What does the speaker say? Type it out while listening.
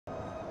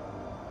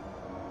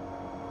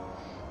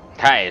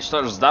Хай,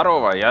 что ж,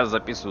 здорово, я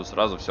записываю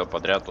сразу все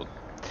подряд тут.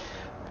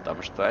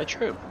 Потому что, а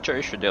чё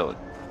еще делать?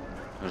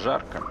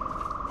 Жарко,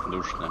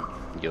 душно,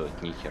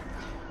 делать нихер.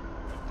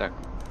 Так,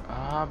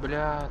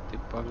 бля, ты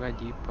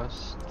погоди,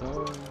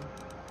 постой.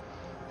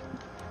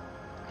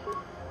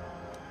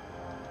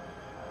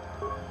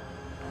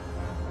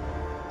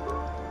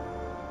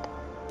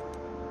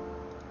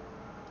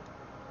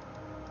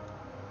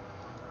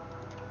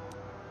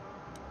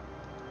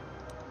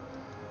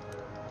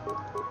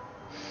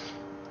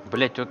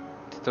 Блять, вот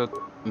эта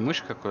вот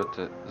мышь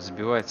какой-то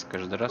забивается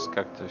каждый раз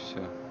как-то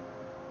все.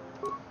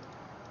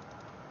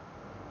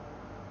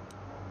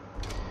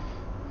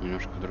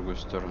 Немножко в другую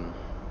сторону.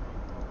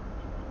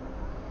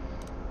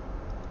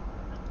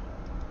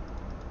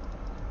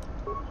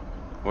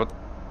 Вот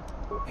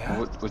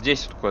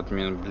здесь вот куда-то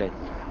мне, блядь,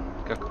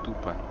 как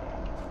тупо.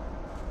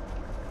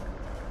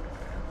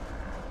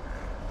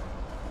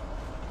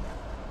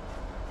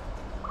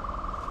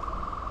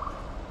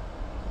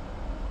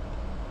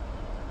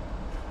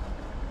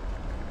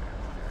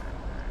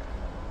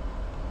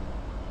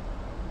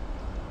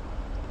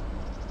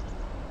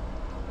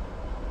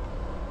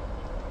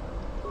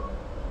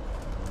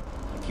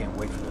 Can't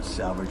wait for the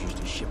salvagers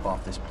to ship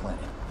off this planet.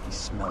 He's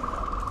smelling it.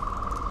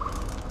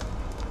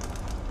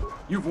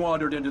 You've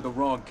wandered into the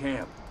wrong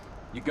camp.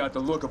 You got the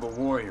look of a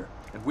warrior,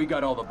 and we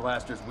got all the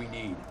blasters we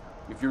need.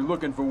 If you're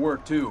looking for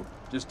work too,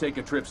 just take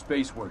a trip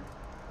spaceward.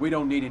 We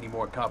don't need any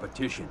more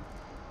competition.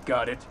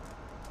 Got it?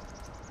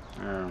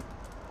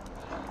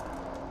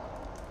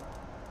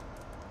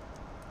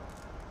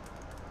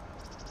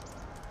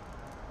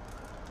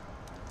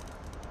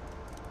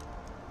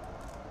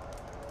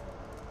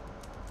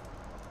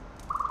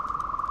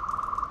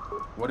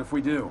 What if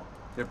we do?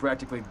 They're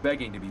practically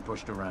begging to be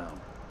pushed around.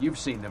 You've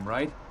seen them,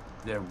 right?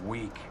 They're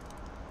weak.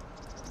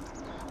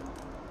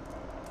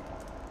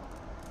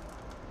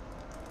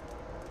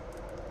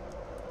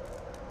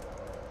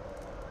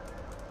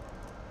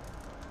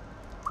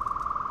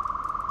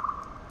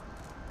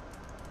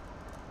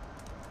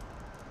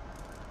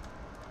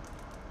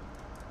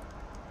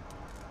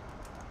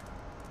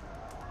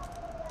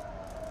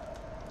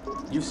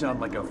 You sound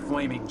like a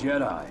flaming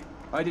Jedi.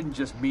 I didn't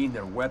just mean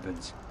their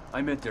weapons.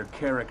 I meant their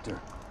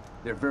character.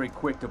 They're very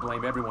quick to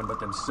blame everyone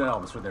but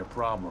themselves for their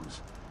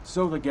problems.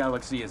 So the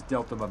galaxy has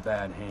dealt them a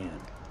bad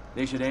hand.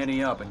 They should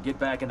ante up and get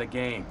back in the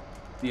game.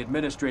 The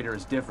administrator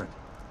is different.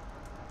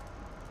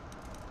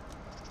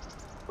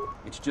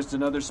 It's just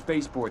another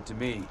spaceport to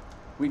me.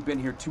 We've been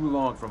here too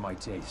long for my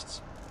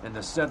tastes. And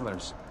the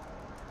settlers...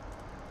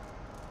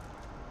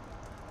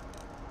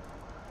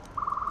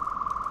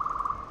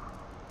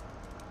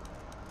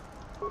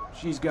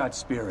 She's got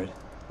spirit,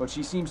 but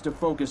she seems to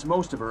focus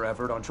most of her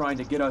effort on trying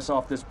to get us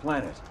off this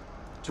planet.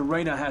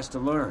 Terena has to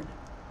learn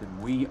that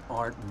we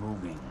aren't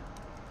moving.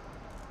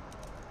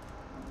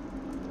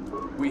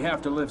 We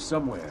have to live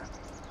somewhere.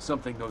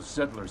 Something those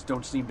settlers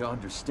don't seem to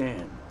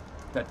understand.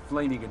 That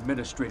flaming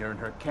administrator and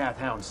her cat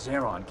hound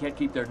Zeron can't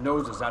keep their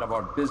noses out of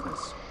our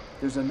business.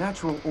 There's a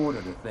natural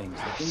order to things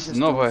that they just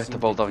Снова don't эта seem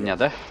болтовня, to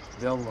да? get.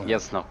 They'll learn. Я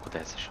знал, куда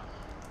я зашел.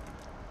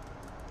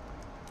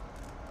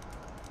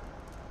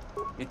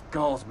 It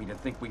galls me to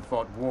think we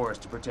fought wars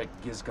to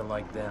protect Gizka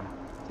like them.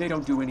 They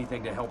don't do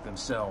anything to help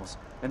themselves,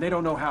 and they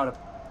don't know how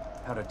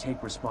to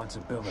take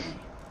responsibility.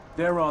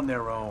 They're on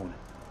their own,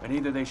 and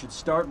either they should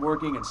start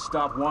working and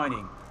stop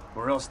whining,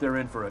 or else they're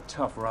in for a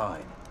tough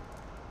ride.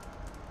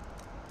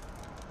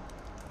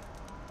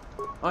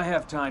 I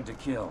have time to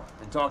kill,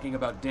 and talking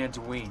about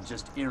Dantuin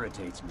just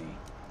irritates me.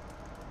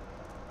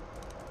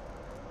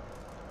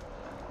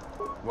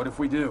 What if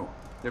we do?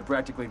 They're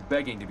practically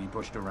begging to be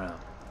pushed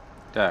around.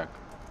 Так.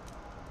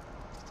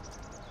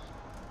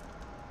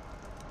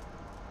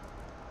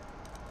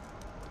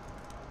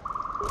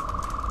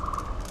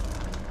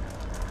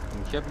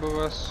 Я бы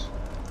вас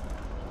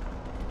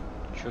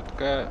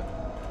чутка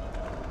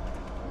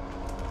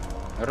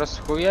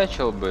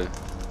расхуячил бы.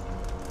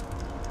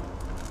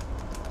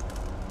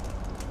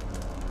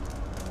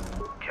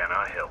 Can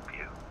I help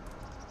you?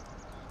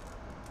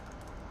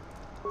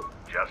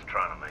 Just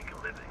trying to make a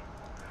living.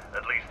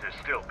 At least there's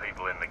still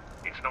people in the...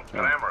 It's not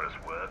glamorous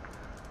work,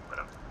 but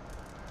I'm...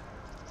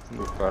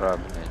 Ну, пора,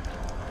 блядь.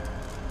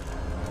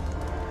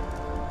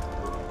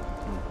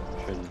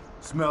 Чё не...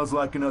 Smells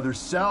like another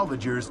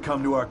salvager's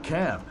come to our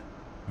camp.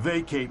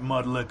 Vacate,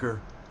 mudlicker.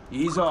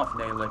 Ease off,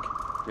 Nalik.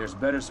 There's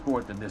better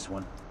sport than this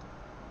one.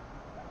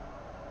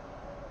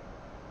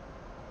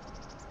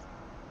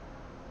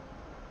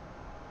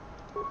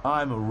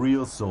 I'm a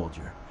real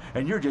soldier,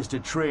 and you're just a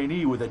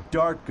trainee with a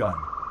dart gun.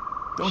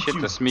 Don't you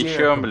Shit, с dare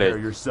мечом, compare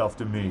блядь. yourself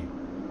to me.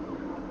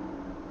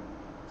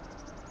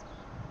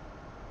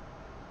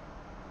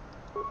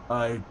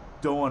 I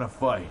don't want to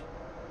fight.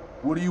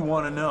 What do you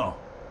want to know?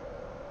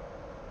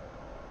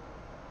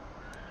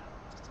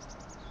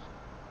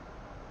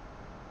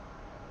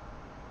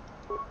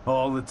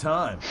 All the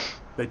time.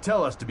 They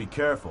tell us to be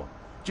careful.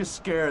 Just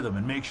scare them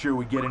and make sure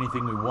we get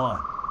anything we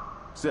want.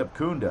 Except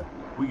Kunda,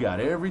 we got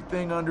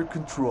everything under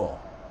control.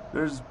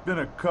 There's been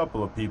a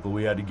couple of people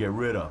we had to get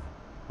rid of.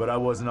 but I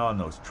wasn't on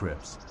those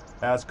trips.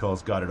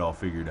 Askal's got it all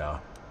figured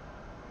out.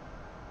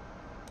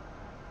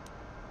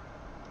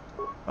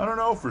 I don't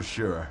know for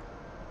sure.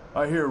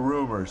 I hear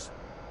rumors.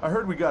 I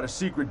heard we got a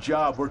secret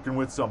job working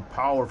with some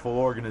powerful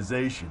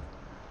organization.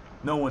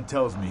 No one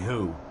tells me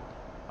who.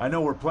 I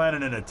know we're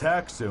planning an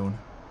attack soon,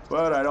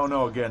 but I don't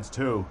know against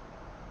who.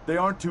 They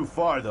aren't too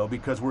far, though,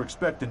 because we're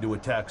expecting to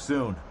attack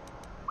soon.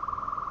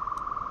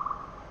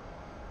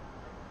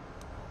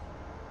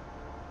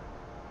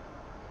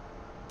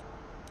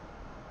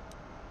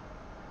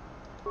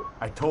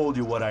 I told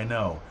you what I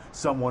know.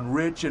 Someone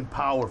rich and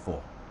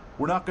powerful.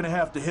 We're not gonna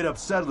have to hit up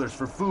settlers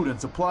for food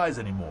and supplies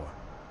anymore.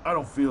 I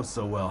don't feel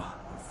so well.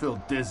 I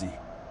feel dizzy.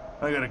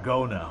 I gotta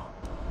go now.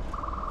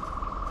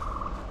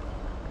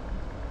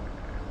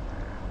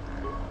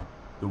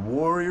 The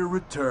warrior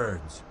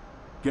returns.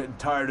 Getting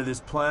tired of this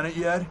planet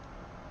yet?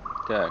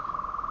 Так.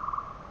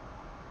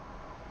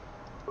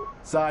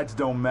 Sides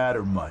don't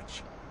matter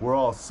much. We're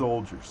all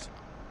soldiers.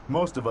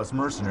 Most of us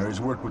mercenaries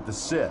work with the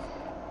Sith.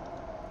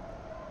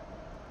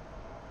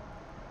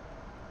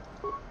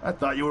 I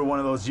thought you were one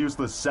of those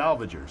useless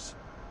salvagers.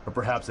 Or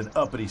perhaps an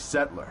uppity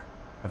settler.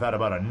 I've had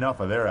about enough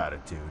of their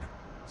attitude.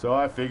 So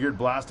I figured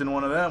blasting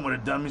one of them would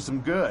have done me some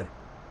good.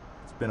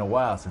 It's been a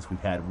while since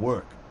we've had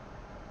work.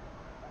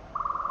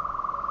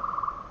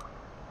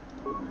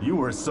 You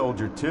were a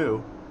soldier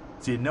too,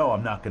 so you know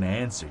I'm not gonna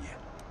answer you.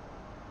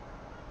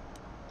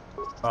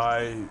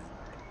 I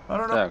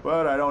don't know,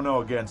 but I don't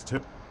know against who.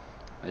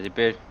 А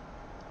теперь...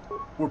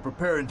 We're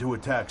preparing to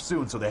attack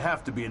soon, so they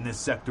have to be in this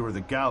sector of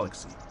the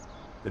galaxy.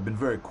 They've been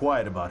very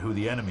quiet about who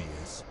the enemy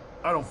is.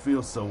 I don't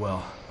feel so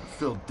well. I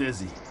feel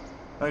dizzy.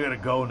 I gotta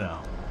go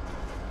now.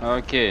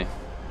 Окей.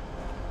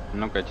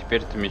 Ну-ка,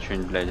 теперь ты мне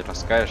что-нибудь, блядь,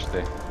 расскажешь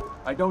ты.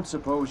 I don't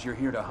suppose you're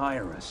here to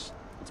hire us.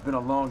 It's been a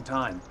long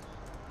time.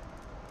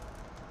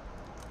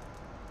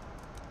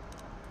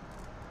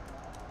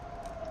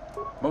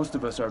 Most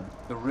of us are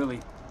the really...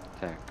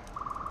 Так.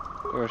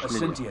 A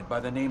Sentient by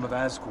the name of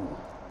Azkul.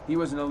 He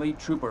was an elite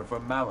trooper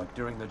from Malak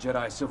during the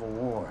Jedi Civil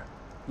War.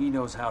 He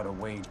knows how to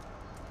wait.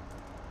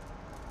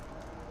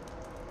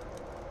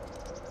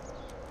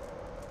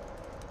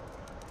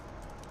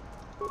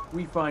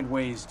 We find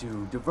ways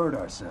to divert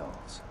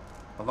ourselves.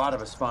 A lot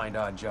of us find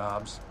odd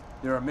jobs.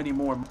 There are many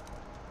more...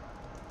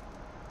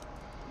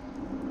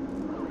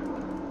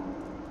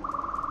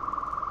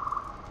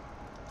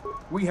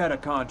 We had a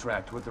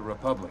contract with the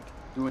Republic.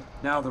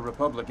 Now the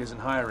Republic isn't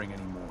hiring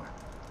anymore.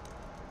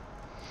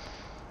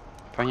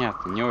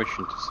 Понятно, не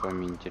очень-то с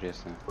вами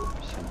интересно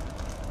всем.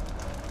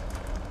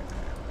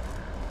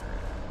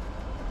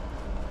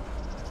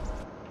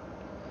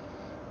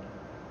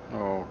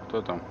 О,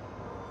 кто там?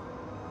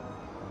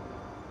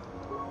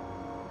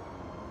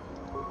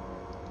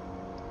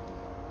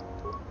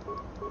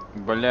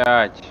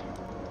 Блять.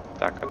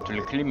 Так,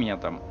 отвлекли меня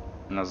там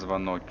на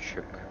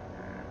звоночек.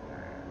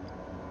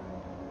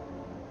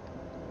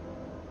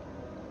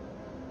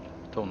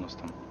 Что у нас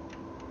там?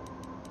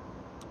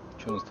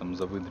 Что у нас там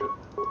за выдры?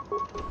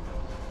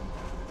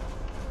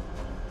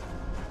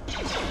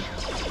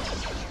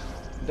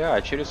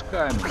 Да, через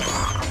камень.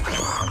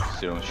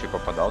 Все, он еще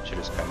попадал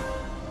через камень.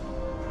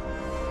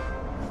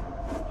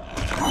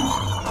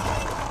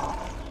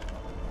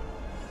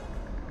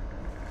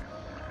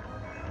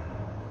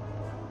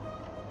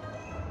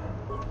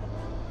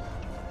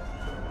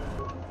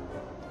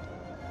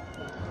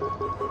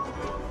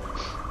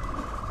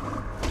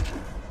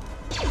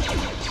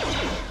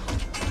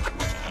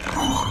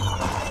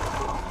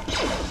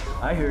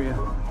 I hear you.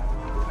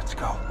 Let's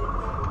go.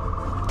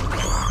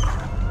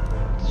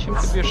 Зачем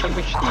ты бьешь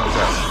обычный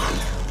удар?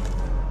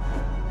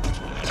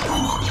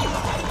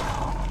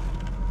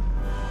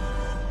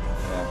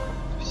 Так,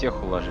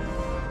 всех уложили.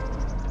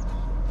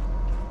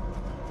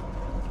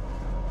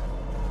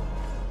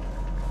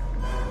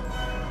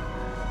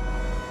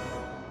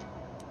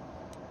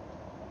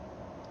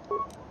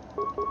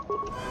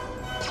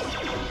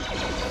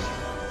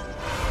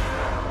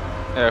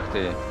 Эх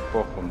ты,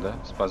 похум, да?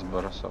 Спас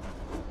бросок.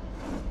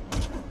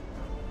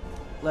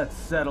 Let's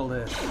settle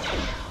this.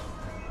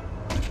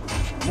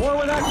 More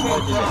where that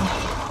came from.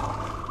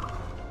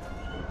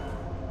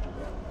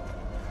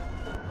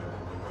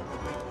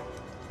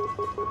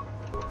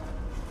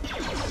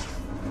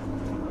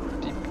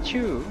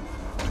 Чу.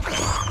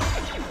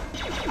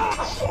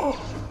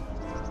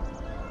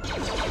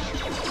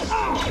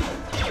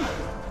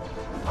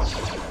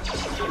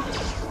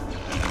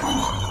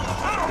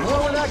 More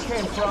where that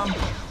came from.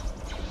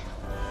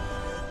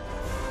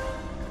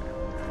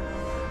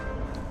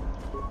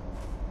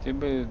 Ты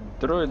бы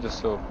дроида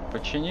своего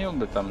починил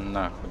бы там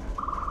нахуй.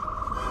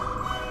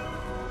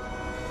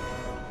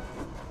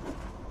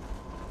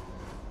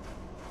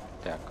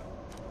 Так.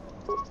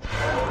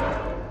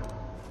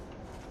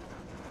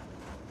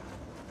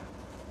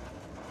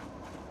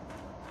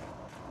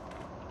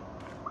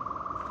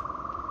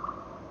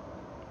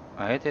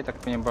 А это, я так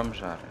понимаю,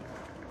 бомжары.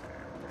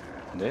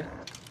 Да?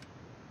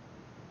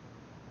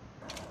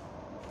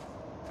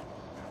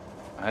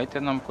 А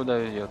это нам куда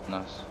ведет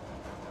нас?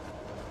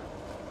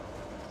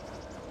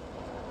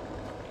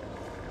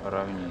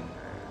 Равнины.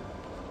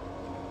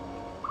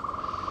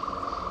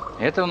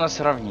 Это у нас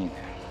равнины.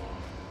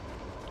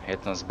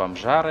 Это у нас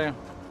бомжары.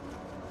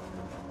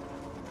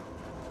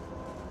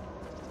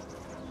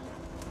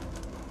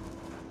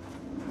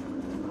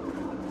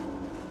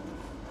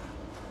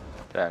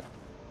 Так.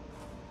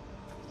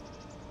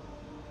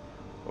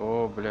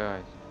 О,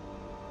 блядь.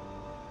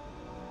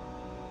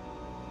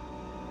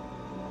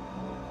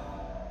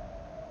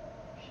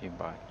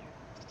 Ебать.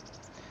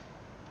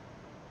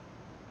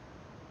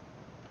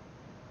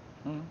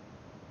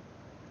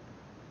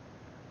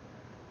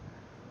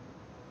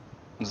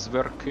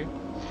 Зверки.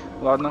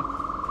 Ладно.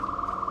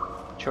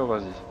 Чё у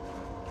вас здесь?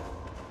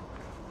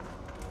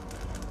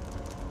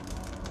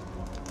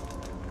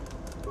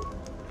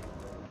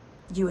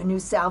 You a new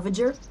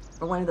salvager?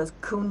 Or one of those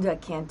Kunda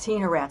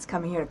cantina rats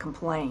coming here to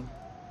complain?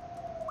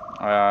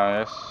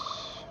 Yes.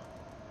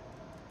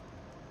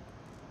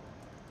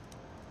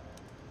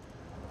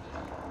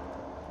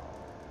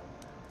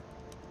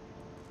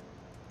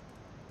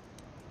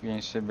 Я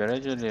не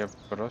собиратель, я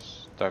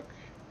просто так.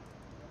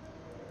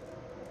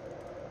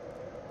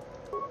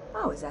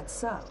 Oh, is that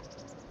so?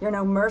 You're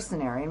no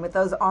mercenary, and with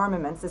those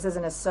armaments, this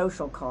isn't a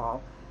social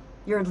call.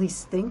 You're at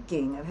least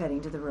thinking of heading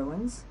to the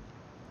ruins.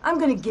 I'm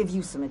gonna give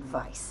you some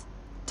advice.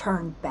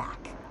 Turn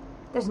back.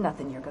 There's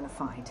nothing you're gonna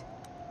find.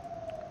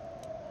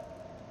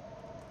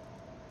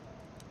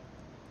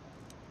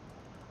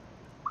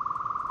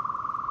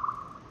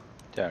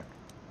 Так.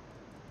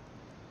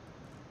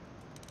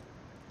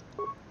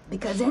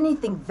 Because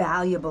anything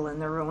valuable in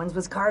the ruins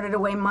was carted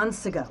away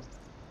months ago.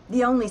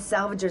 The only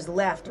salvagers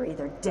left are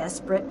either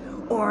desperate,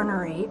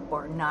 ornery,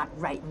 or not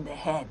right in the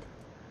head.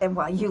 And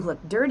while you look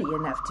dirty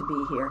enough to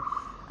be here,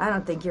 I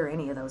don't think you're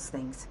any of those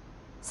things.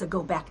 So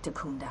go back to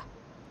Kunda.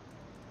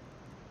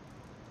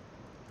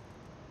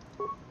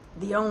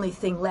 The only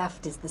thing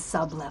left is the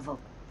sub-level,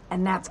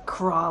 and that's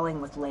crawling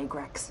with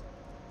Lagrex.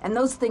 And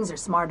those things are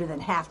smarter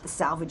than half the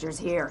salvagers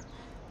here,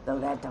 though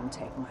that don't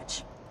take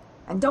much.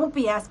 And don't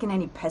be asking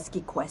any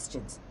pesky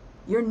questions.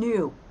 You're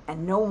new,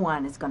 and no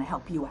one is gonna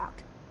help you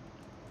out.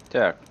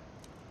 Так.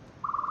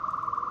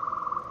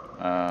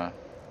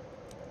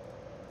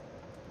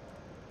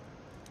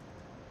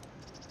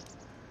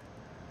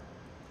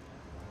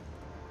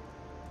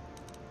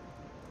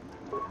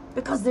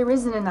 Because there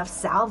isn't enough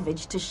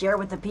salvage to share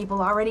with the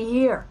people already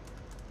here.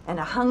 And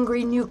a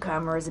hungry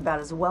newcomer is about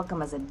as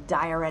welcome as a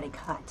diuretic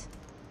hut.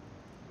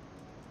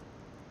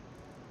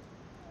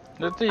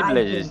 Да ты, I've блядь,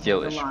 been here the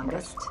сделаешь.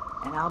 longest,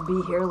 and I'll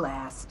be here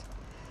last.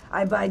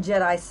 I buy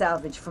Jedi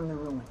salvage from the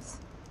ruins.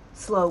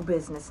 Slow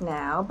business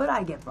now, but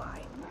I get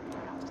by.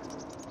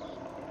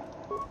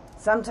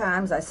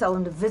 Sometimes I sell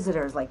them to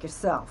visitors like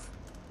yourself.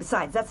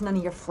 Besides, that's none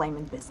of your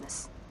flaming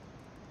business.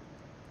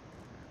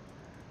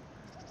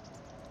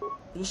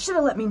 You should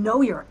have let me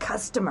know you're a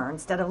customer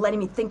instead of letting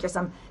me think you're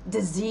some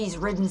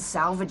disease-ridden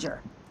salvager.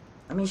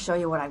 Let me show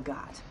you what I've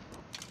got.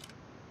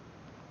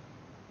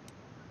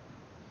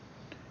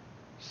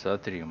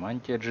 Смотри,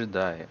 мантия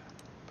джедая.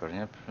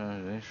 Блядь.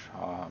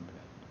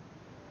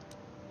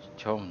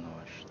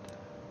 Темного что?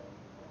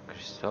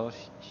 Кристалл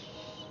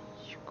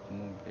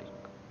кому,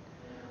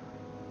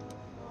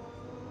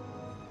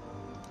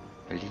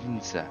 блядь?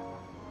 Линза.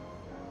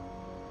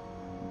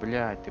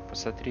 Блядь, ты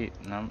посмотри,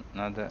 нам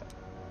надо.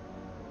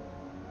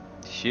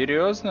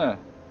 Серьезно?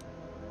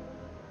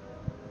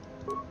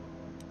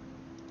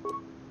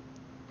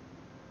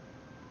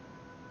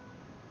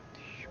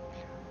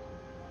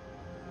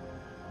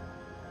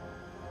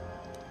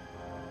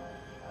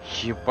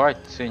 Ебать,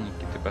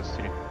 ценники, ты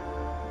посмотри.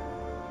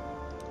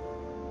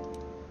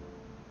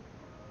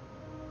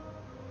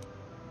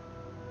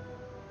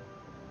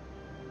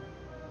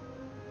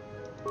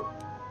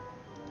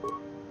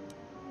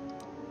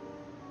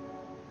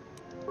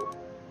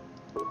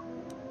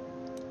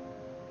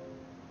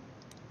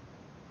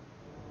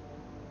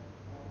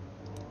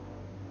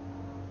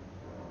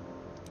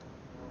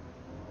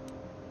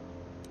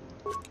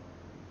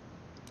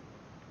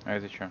 А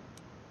это что?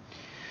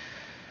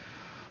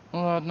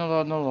 Ладно,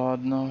 ладно,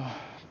 ладно.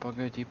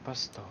 Погоди,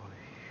 постой.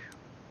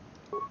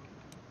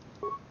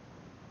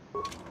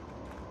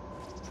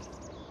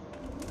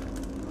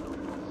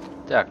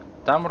 Так,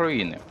 там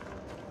руины.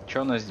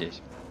 Что у нас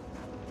здесь?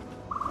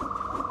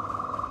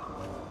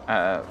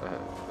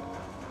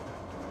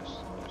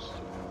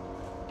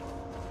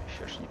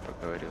 Еще ж не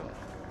поговорил.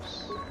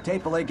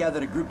 Tapele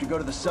gathered a group to go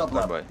to the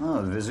sub-level. Oh,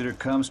 a visitor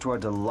comes to our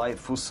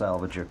delightful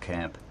salvager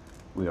camp.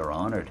 We are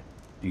honored.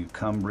 Do you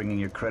come bringing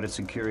your credits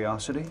and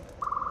curiosity?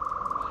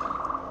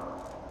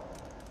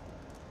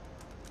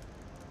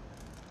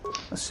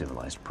 A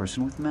civilized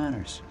person with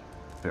manners.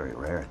 Very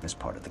rare in this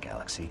part of the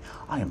galaxy.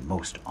 I am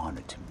most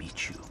honored to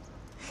meet you.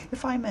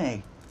 If I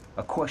may,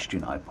 a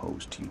question I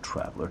pose to you,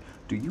 traveler.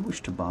 Do you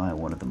wish to buy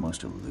one of the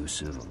most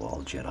elusive of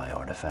all Jedi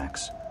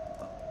artifacts?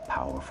 A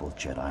powerful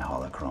Jedi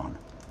holocron?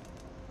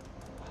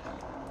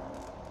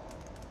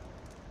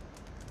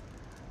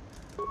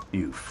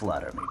 You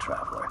flatter me,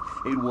 traveler.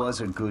 It was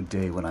a good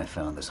day when I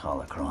found this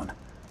holocron.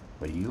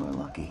 But you are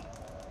lucky,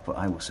 for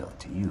I will sell it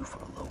to you for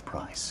a low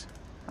price.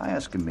 I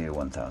ask a mere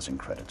 1,000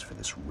 credits for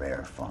this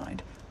rare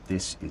find.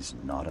 This is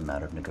not a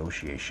matter of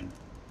negotiation.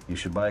 You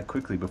should buy it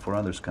quickly before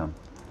others come.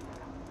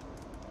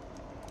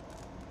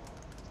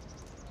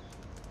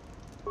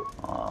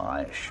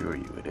 I assure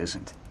you it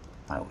isn't.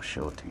 I will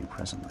show it to you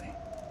presently.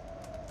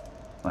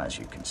 As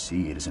you can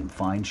see, it is in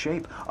fine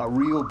shape. A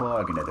real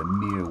bargain at a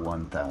mere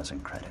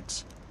 1,000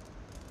 credits.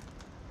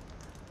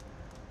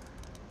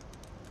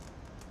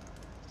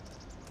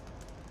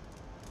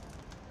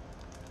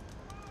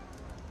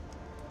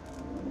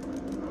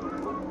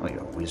 Well,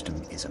 your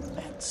wisdom is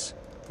immense.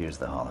 Here's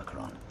the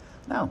holocron.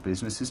 Now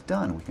business is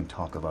done. We can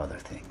talk of other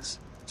things.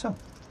 So,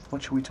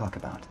 what should we talk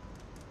about?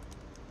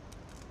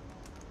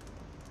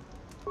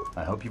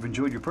 I hope you've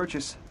enjoyed your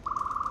purchase.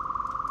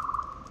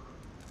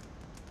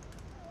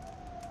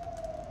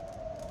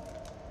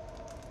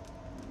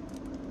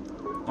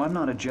 I'm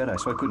not a Jedi,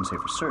 so I couldn't say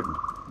for certain,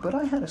 but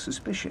I had a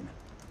suspicion.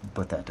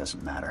 But that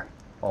doesn't matter.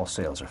 All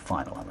sales are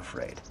final, I'm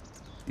afraid.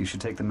 You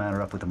should take the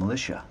matter up with the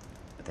militia,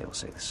 but they will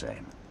say the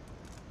same.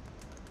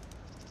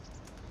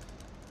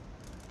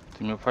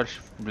 Ты мне фальш,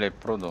 блядь,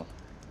 продал.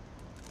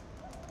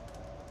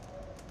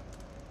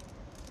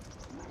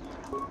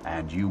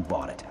 And you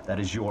bought it. That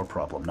is your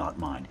problem, not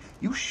mine.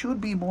 You should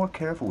be more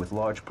careful with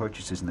large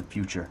purchases in the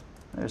future.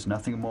 There's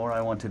nothing more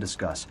I want to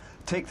discuss.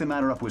 Take the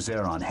matter up with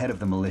Zeron, head of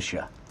the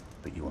militia.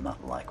 But you will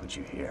not like what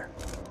you hear.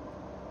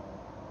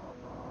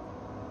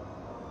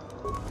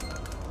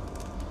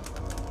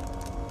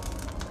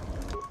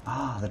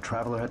 Ah, the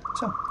traveler had...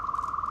 So.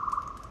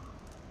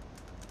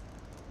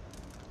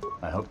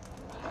 I hope...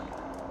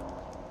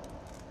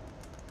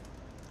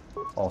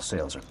 All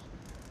sales are...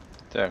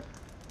 Так.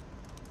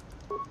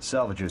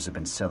 Salvagers have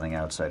been selling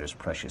outsiders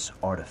precious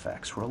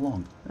artifacts for a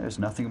long... There's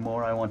nothing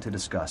more I want to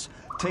discuss.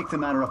 Take the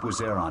matter up with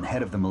Zeron,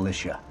 head of the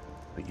militia.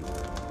 But you...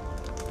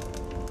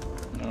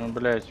 Ну,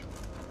 блядь.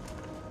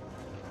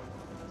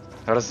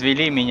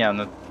 Развели меня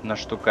на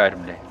штукарь,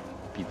 блядь,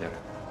 пидоры.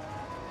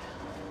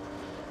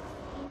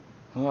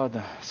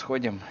 Ладно,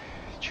 сходим.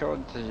 Чё вот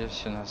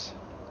здесь у нас?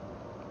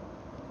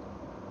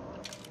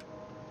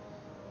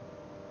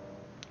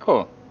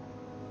 О!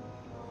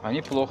 А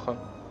неплохо.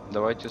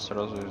 Давайте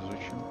сразу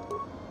изучим.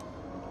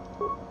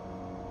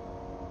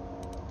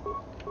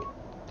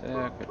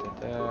 Так, это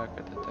так,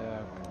 это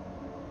так.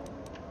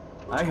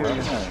 I hear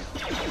you.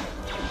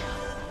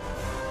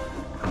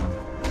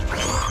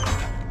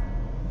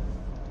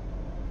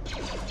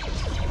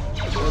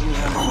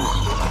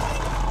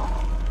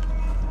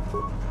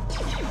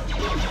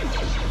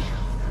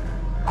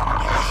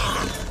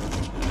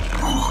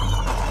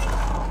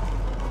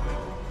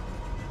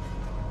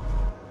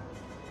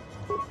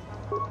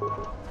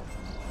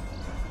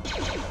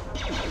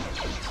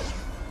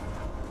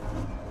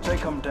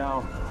 Take him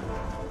down.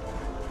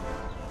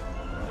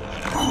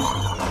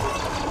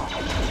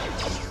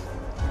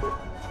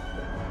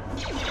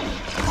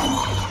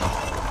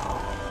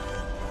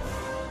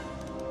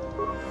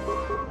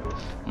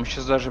 Мы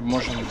сейчас даже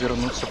можем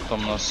вернуться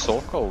потом на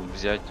Сокол,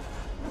 взять,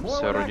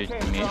 соорудить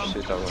меч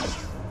световой.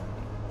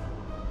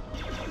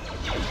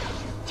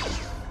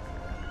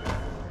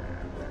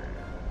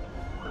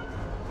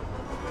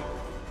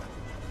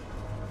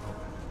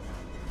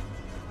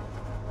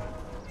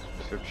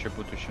 Все вообще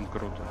будет очень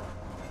круто.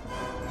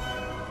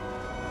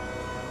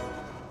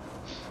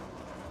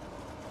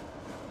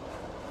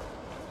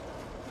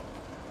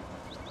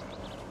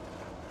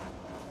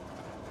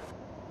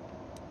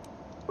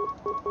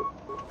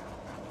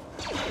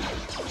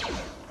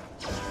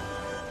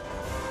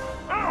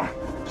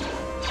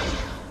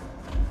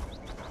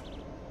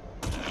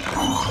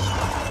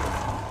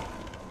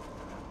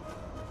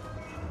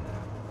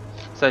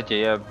 Кстати,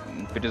 я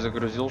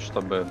перезагрузил,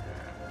 чтобы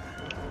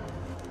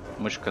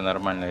мышка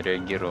нормально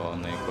реагировала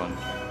на иконки.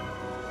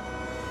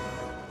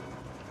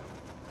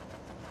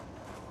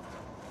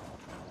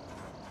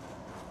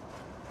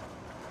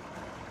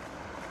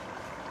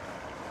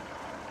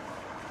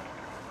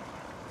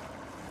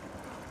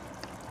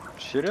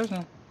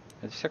 Серьезно?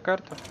 Это вся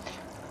карта?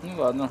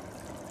 Ну ладно.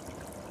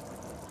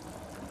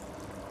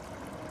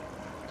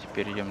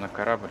 Теперь идем на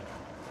корабль.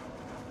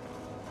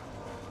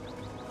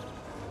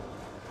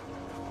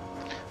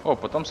 О,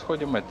 потом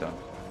сходим это.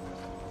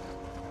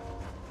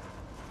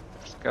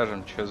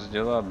 Скажем, что за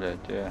дела,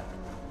 блядь,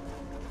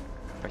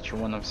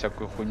 Почему нам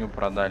всякую хуйню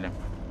продали?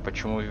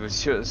 Почему вы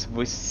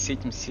с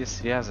этим все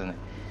связаны?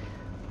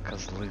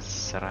 Козлы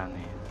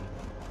сраные.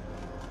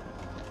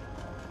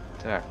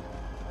 Так.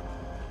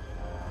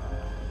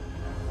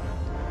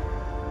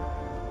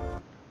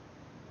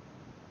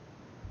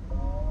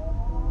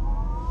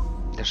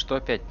 Да что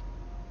опять?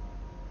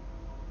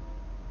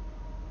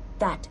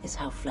 That is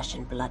how flesh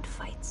and blood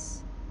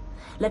fights.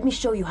 Let me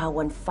show you how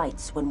one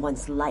fights when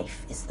one's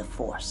life is the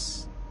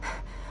force.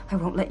 I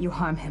won't let you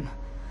harm him.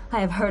 I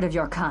have heard of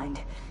your kind.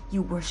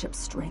 You worship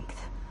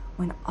strength,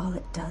 when all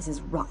it does is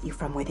rot you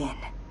from within.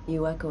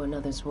 You echo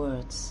another's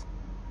words,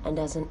 and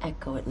as an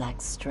echo it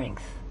lacks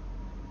strength.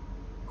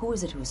 Who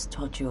is it who has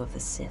taught you of the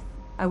Sith?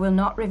 I will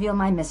not reveal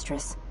my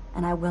mistress,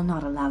 and I will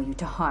not allow you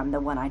to harm the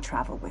one I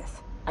travel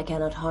with. I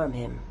cannot harm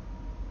him.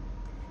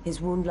 His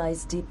wound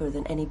lies deeper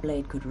than any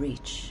blade could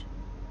reach.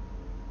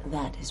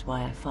 That is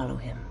why I follow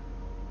him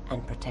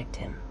and protect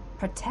him.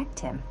 Protect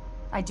him?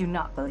 I do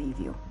not believe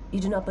you. You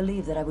do not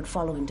believe that I would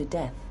follow him to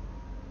death?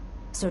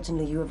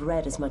 Certainly you have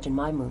read as much in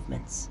my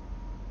movements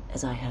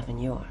as I have in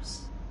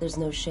yours. There's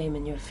no shame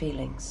in your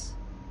feelings,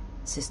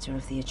 Sister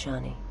of the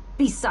Echani.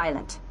 Be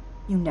silent.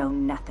 You know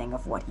nothing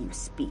of what you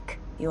speak.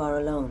 You are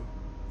alone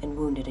and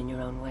wounded in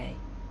your own way.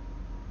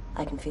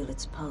 I can feel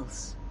its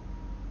pulse,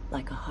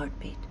 like a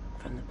heartbeat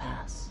from the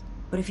past.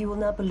 But if you will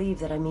not believe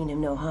that I mean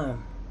him no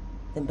harm,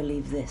 then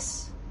believe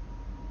this.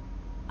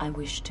 I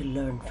wish to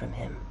learn from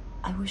him.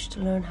 I wish to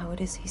learn how it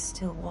is he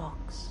still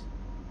walks,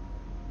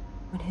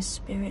 when his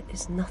spirit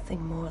is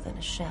nothing more than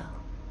a shell.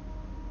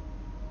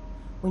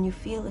 When you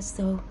feel as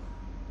though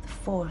the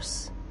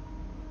Force,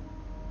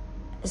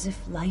 as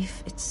if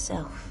life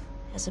itself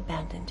has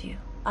abandoned you.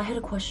 I had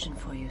a question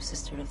for you,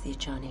 Sister of the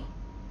Echani.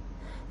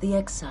 The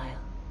exile.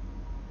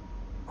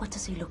 What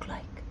does he look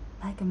like?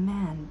 Like a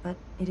man, but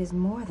it is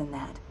more than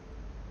that.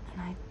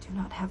 And I do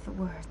not have the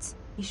words.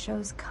 He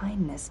shows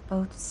kindness,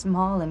 both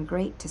small and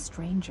great, to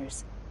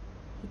strangers.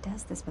 He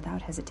does this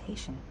without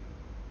hesitation.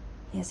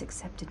 He has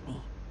accepted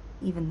me,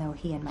 even though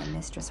he and my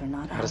mistress are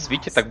not allies.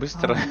 Развитие так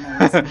быстро.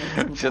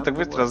 Все так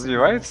быстро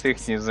развивается, их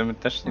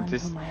взаимоотношения. То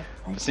есть,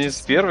 по сравнению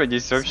с первой,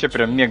 здесь вообще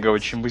прям мега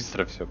очень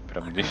быстро все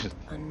прям движется.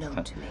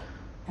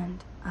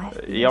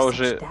 Я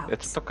уже...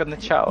 Это только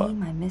начало.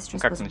 Ну,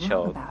 как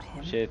начало?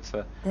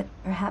 Получается...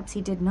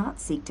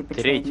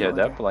 Третья,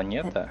 да,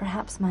 планета,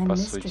 по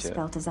сути.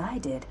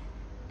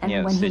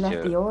 Нет,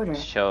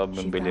 сначала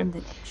мы были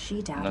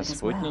на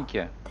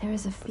спутнике,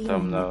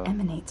 потом на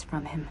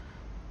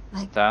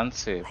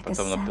станции,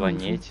 потом на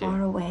планете.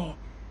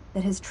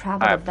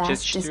 А,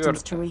 получается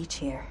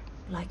четвертая.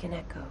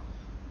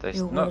 То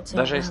есть, ну,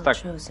 даже если так,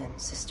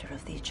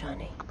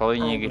 к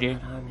половине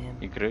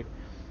игры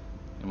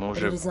мы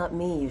уже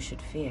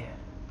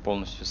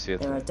полностью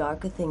светлые.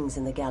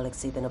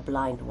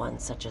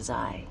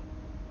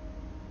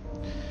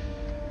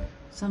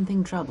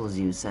 Something troubles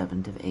you,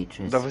 servant of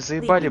Atris. Да вы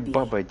заебали,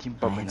 баба, один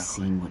бабы I have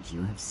seen what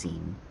you have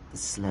seen, the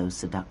slow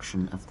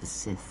seduction of the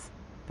Sith.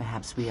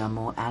 Perhaps we are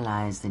more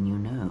allies than you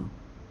know.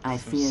 I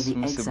fear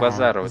the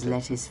exile has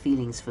let his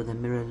feelings for the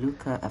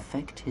Miraluka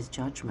affect his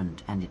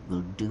judgment, and it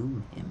will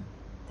doom him.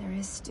 There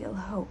is still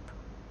hope.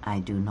 I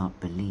do not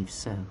believe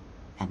so,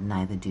 and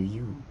neither do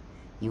you.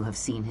 You have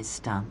seen his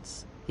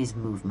stance, his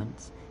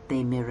movements.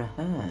 They mirror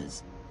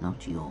hers,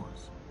 not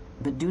yours.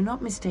 But do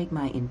not mistake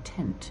my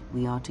intent.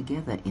 We are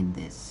together in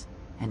this.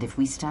 And if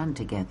we stand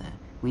together,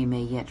 we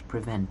may yet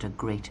prevent a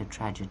greater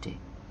tragedy.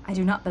 I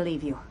do not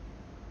believe you,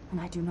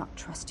 and I do not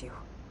trust you.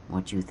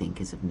 What you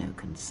think is of no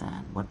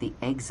concern. What the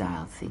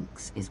exile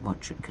thinks is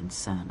what should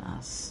concern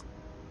us.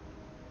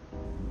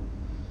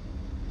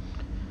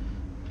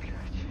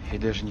 Я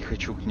даже не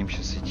хочу к ним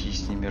сейчас идти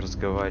с ними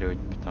разговаривать,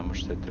 потому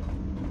что это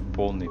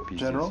полный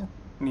пиздец. General,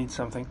 need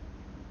something?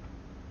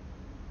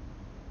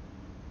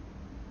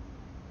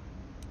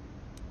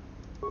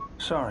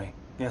 Sorry.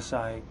 Yes,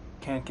 I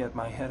can't get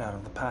my head out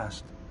of the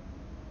past.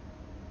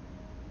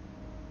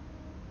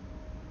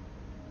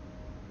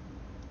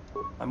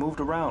 I moved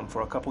around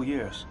for a couple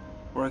years,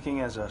 working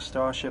as a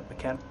starship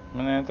mechanic.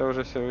 Мы на это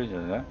уже все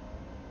видели, да?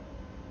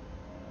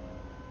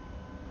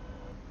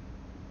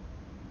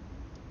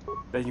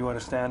 Then you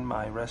understand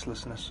my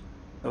restlessness.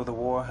 Though the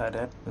war had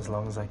ended, as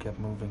long as I kept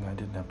moving, I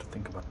didn't have to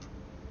think about it.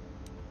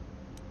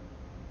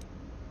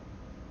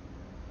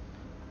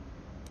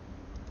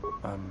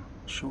 I'm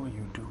sure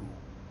you do.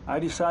 I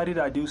decided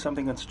I'd do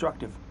something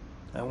constructive.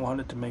 I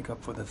wanted to make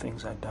up for the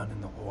things I'd done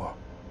in the war.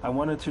 I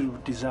wanted to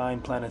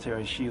design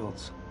planetary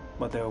shields,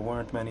 but there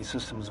weren't many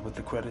systems with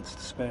the credits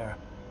to spare.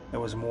 There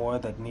was more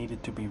that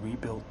needed to be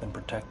rebuilt and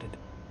protected.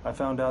 I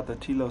found out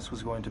that Telos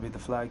was going to be the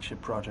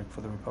flagship project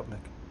for the Republic,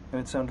 and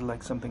it sounded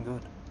like something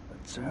good.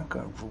 But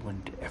Zerka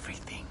ruined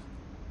everything.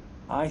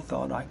 I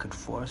thought I could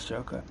force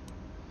Zerka.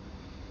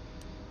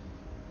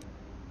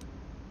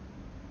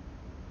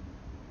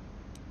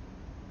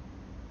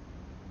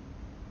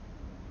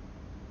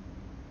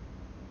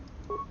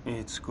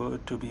 It's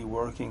good to be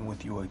working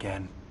with you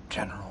again,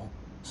 General.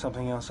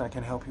 Something else I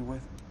can help you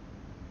with?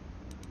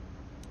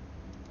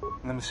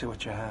 Let me see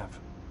what you have.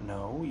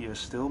 No, you're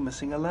still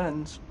missing a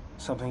lens.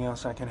 Something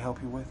else I can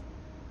help you with?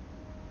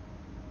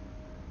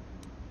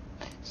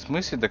 В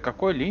смысле, да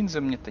какой линзы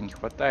мне-то не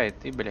хватает,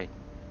 ты, блядь?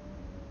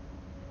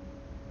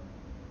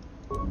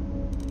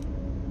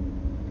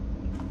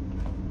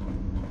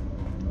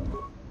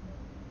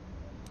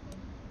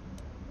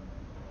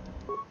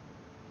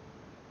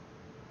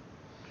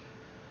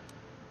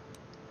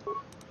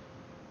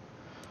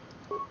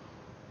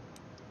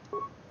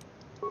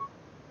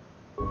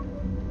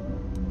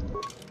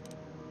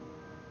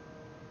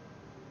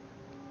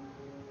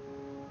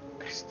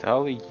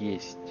 Кристаллы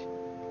есть.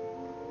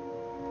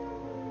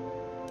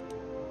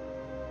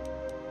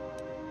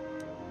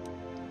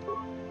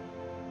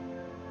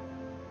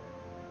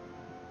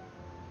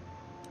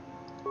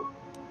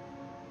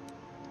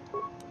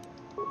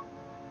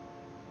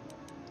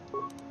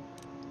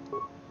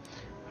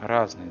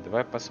 разные.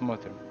 Давай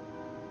посмотрим.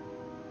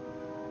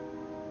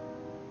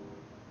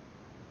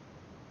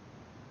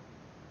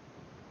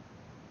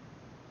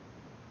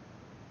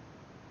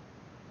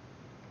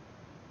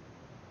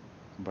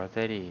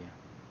 Батарея.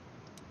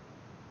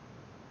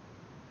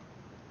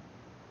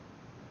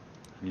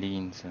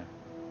 Линза.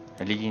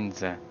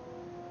 Линза.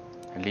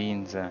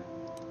 Линза.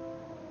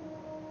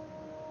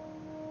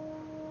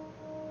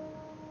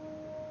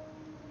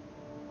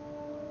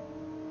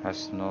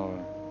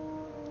 Основа.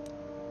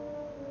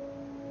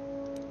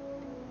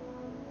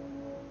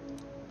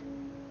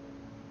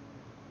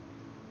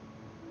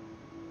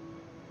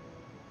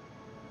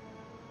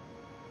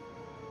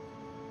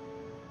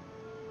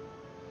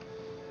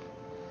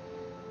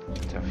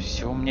 Да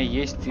все у меня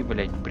есть, ты,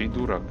 блядь,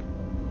 придурок.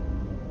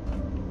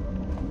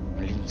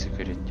 Линзы,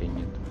 говорит, тебя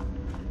нет.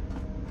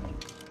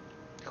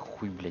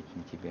 Хуй, блядь,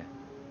 на тебя.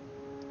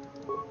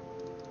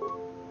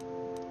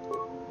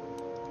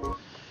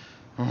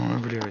 Ой,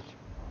 блядь.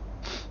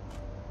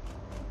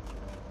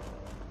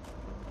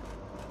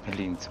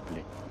 Линзы,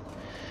 блядь.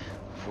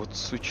 Вот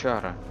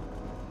сучара.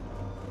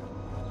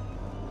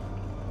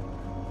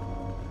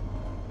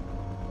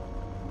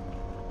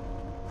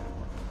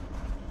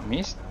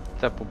 Есть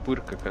та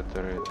пупырка,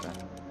 которая это...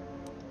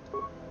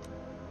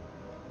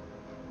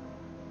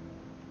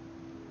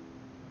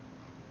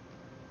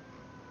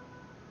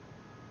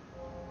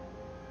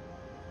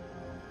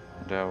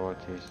 Да, вот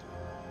есть.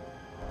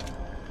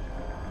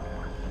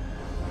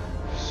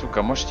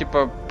 Сука, может,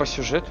 типа, по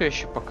сюжету я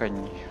еще пока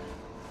не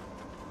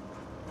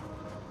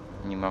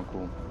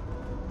могу.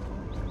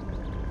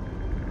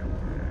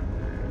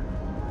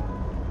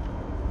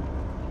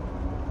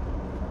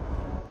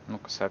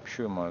 Ну-ка,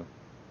 сообщу ему о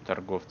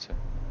торговце.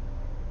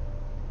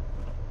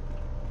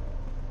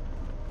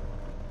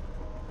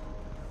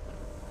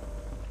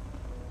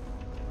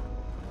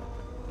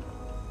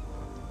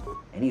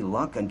 Any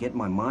luck on getting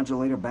my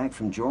modulator back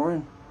from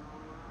Joran?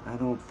 I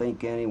don't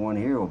think anyone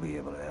here will be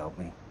able to help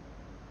me.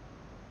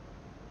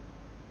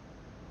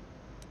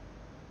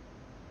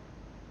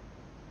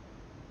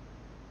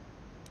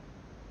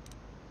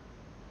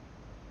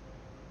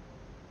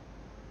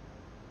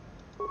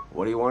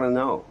 What do you want to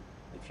know?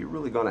 If you're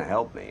really going to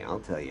help me, I'll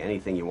tell you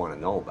anything you want to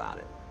know about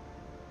it.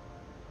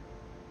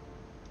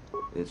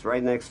 It's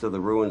right next to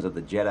the ruins of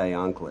the Jedi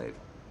Enclave.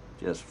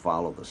 Just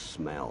follow the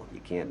smell.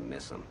 You can't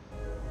miss them.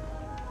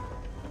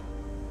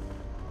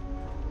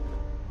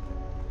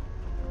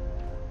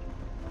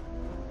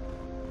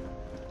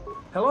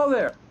 Hello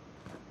there.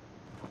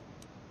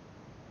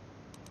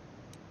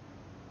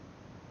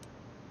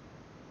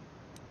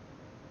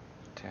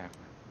 Так.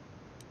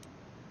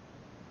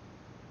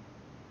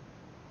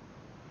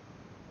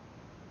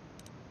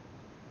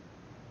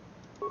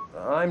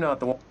 I'm not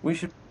the one. We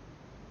should...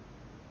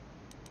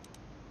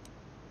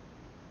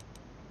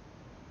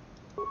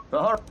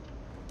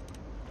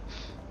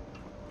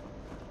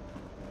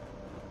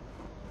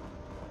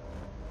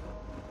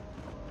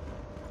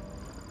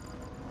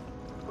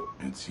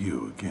 It's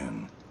you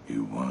again.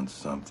 You want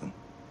something?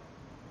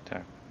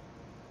 Так.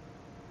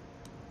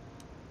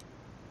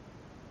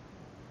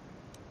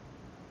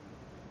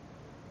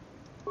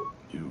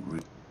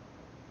 You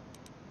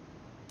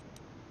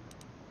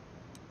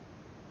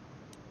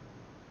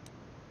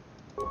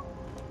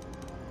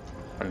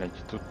Блять,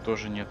 тут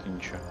тоже нету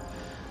ничего.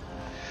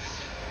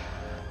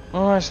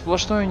 Ой,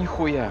 сплошное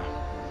нихуя.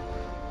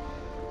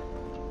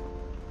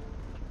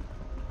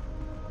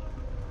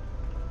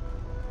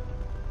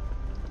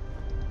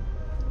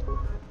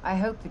 I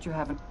hope that you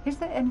haven't. Is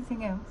there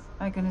anything else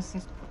I can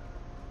assist?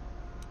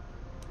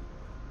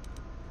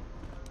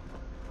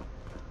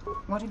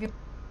 What have you...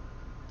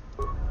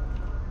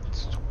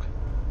 Сука.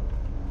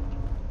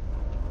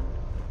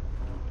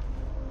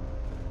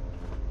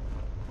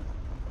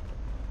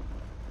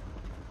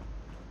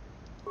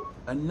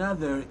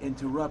 Another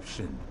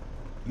interruption.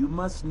 You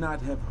must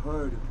not have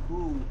heard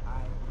who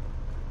I...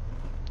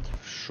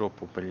 В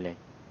шопу, блядь.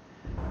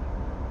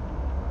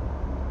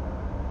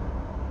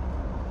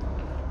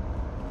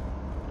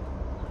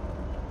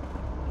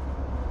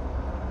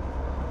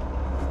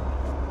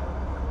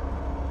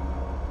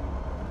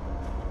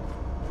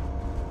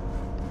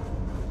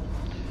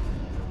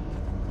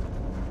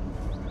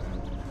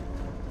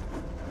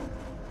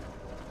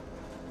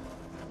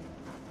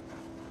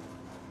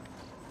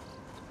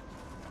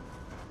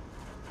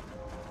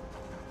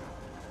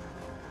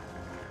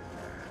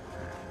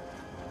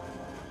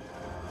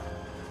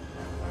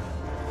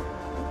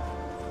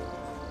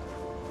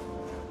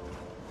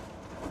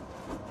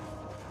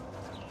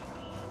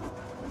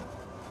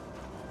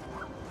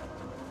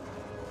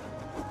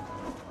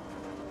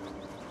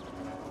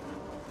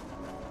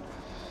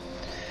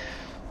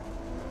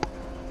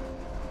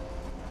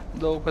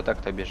 Долго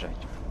так-то бежать.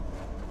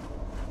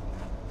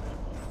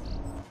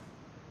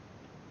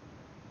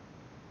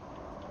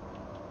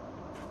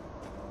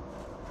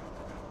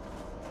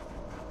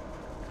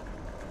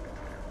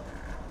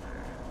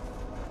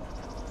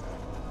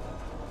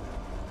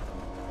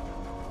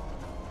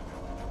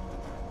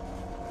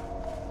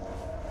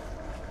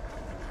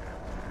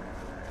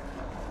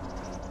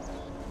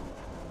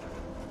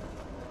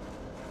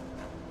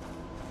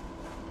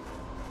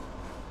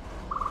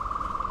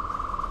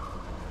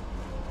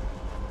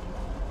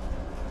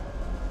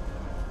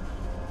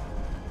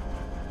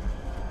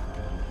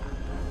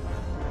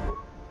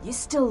 You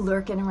still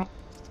lurking around?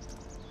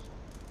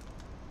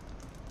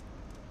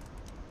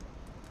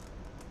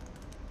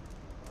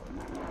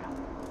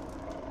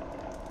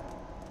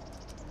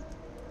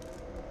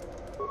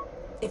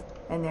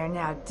 And they're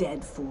now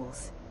dead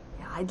fools.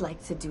 Yeah, I'd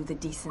like to do the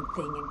decent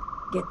thing and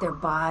get their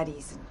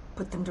bodies and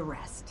put them to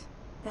rest.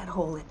 That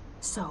whole...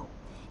 So,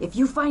 if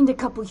you find a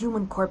couple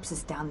human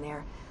corpses down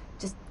there,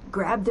 just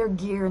grab their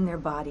gear and their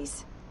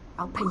bodies.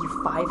 I'll pay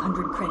you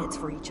 500 credits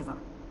for each of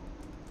them.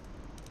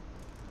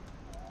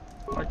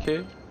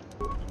 Okay.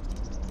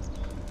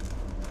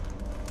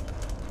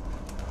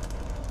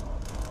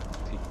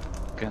 Ты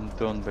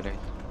гандон, блядь.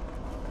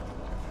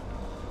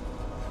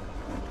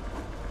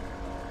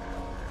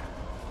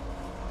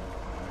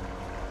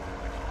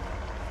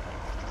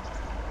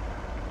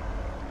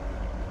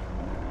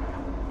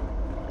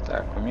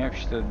 Так, у меня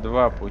вообще-то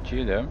два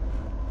пути, да?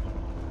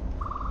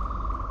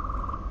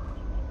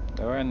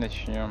 Давай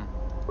начнем.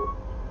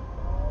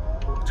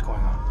 What's going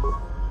on?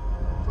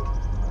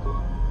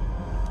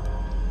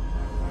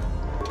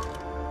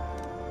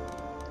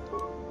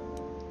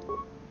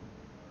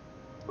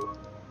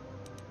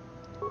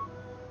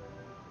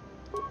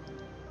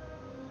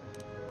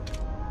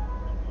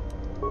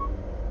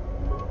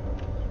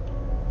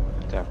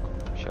 Так,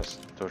 сейчас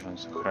должен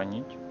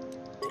сохранить.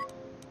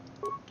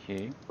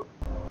 Окей.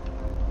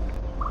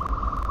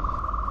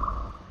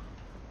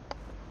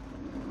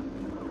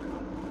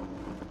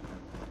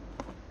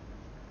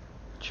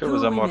 Что вы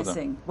за морда?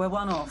 We're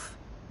one off.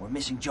 We're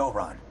missing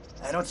Joran.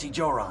 I don't see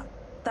Joran.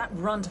 That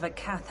runt of a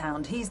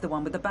Kathhound, he's the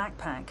one with the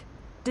backpack.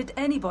 Did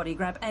anybody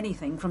grab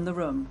anything from the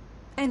room?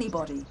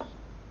 Anybody?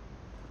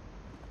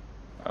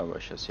 А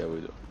вот сейчас я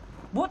выйду.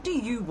 What do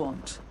you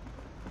want?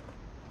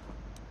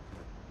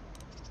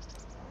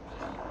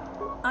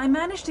 I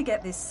managed to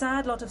get this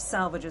sad lot of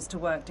salvagers to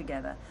work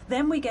together.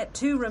 Then we get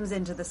 2 rooms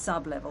into the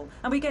sub-level,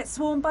 and we get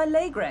swarmed by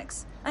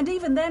Lagrex. And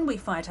even then we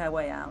fight our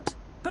way out.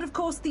 But of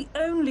course the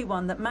only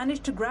one that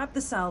managed to grab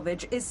the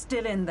salvage is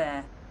still in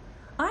there.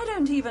 I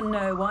don't even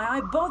know why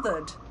I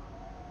bothered.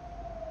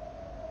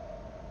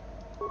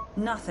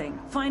 Nothing.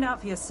 Find out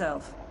for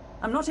yourself.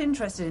 I'm not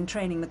interested in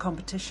training the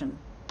competition.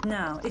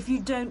 Now, if you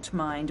don't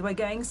mind, we're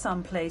going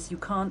someplace you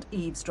can't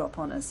eavesdrop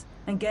on us,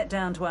 and get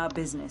down to our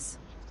business.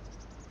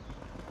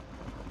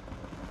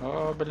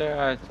 О,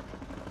 блядь.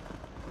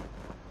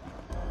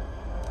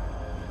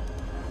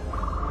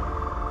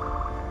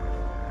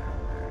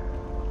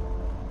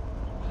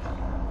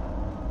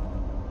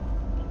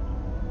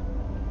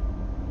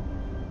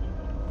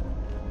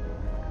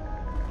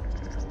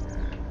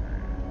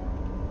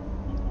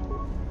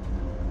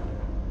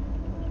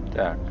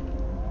 Так.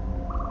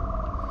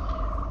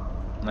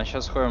 Ну,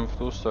 сейчас ходим в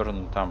ту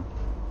сторону, там.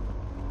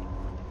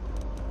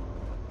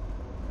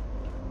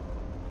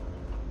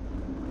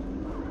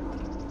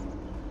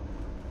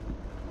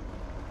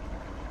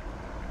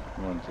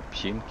 Вон эти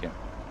псинки.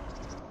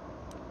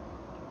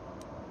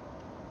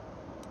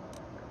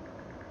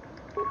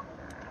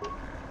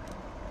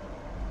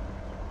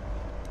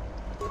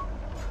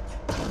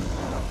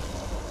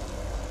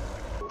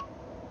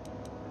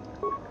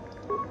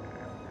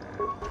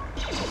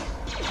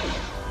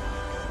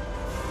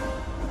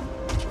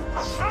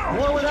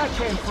 More where that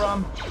came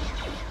from.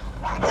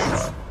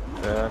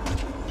 Так.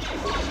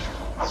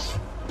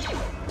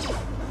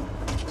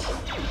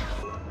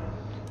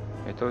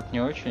 Это вот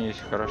не очень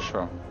есть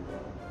хорошо.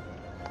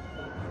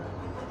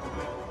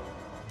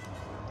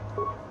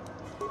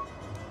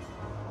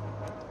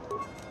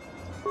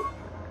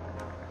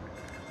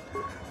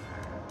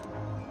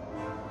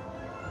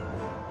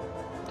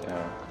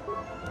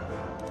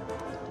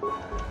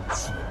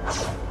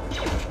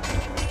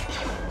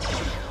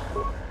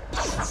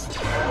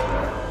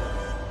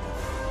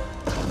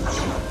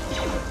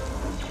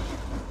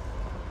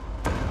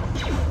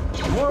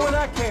 More where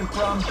that came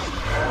from.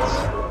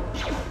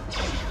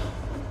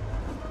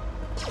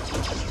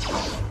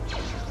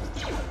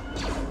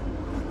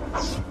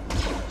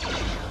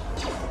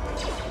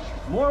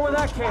 More where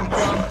that came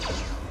from.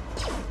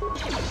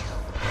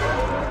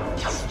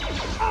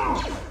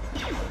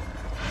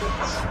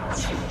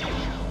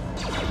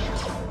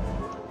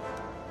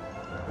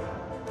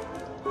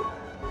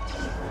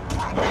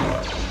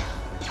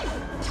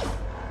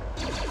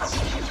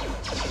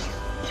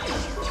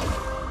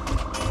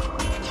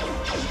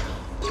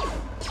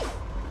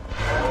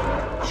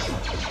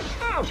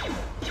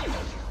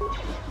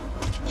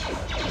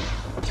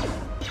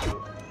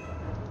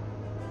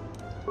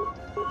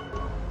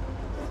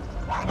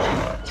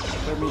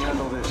 Let me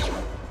handle this.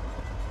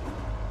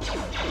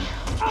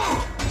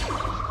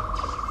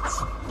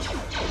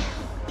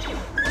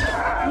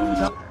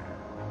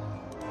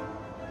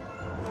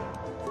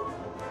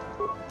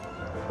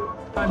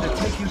 Time to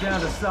take you down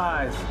to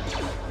size.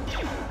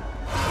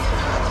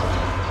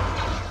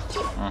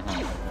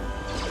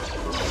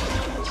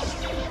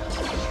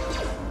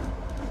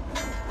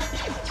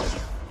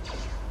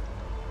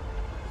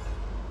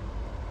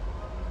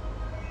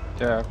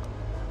 Так.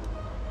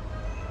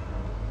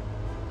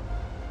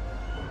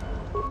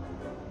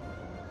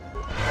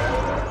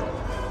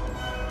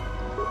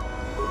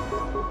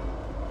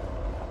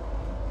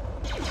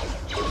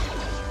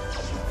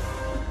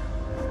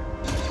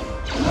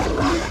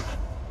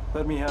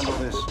 me handle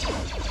this.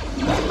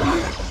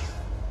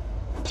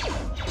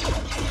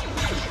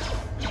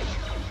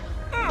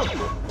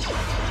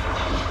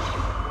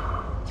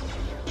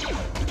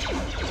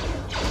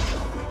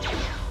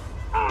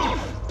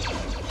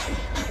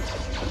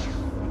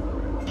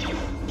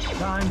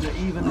 Time to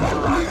even the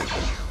odds.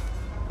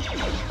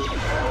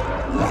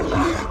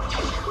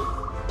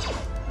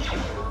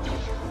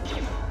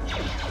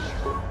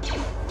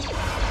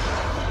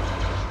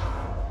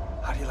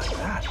 How do you like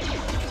that?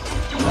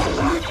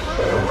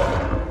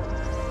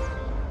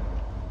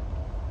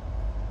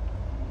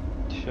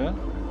 Все?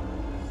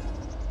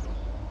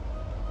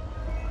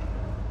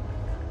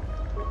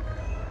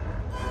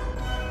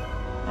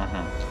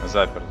 Ага,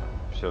 заперто.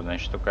 Все,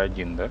 значит, только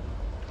один, да?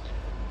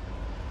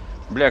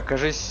 Бля,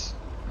 кажись...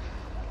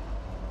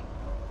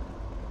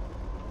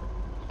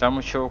 Там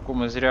у чуваку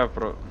мы зря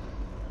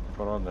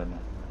продали.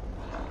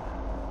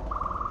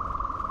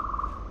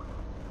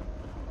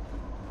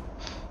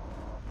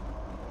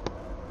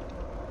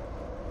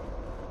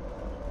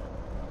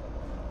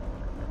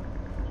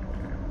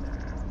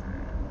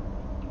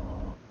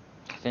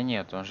 Хотя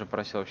нет, он же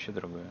просил вообще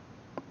другое.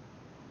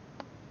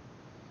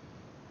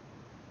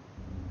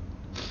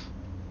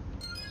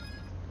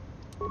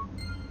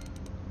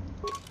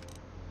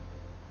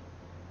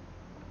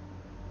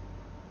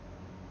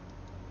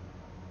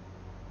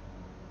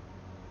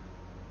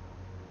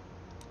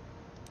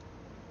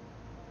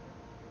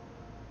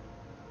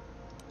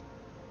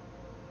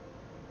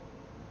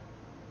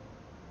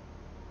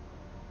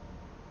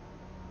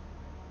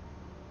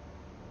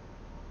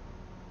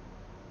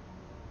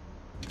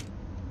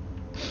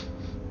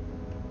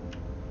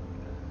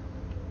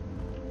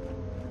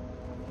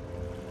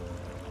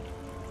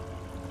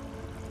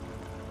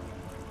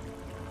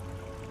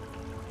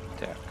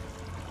 Так.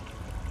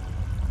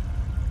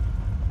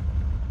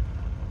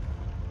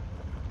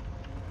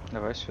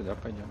 Давай сюда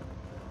пойдем.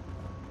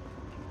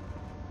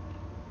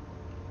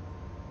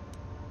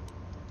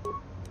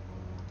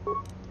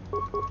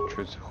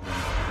 Что это за хуйня?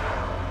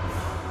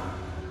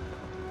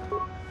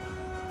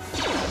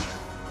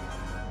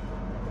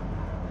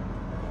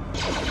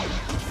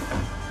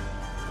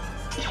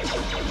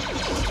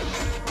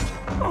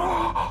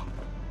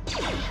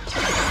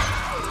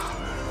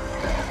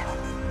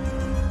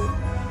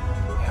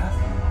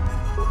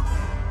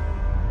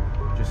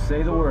 Just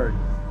say the word.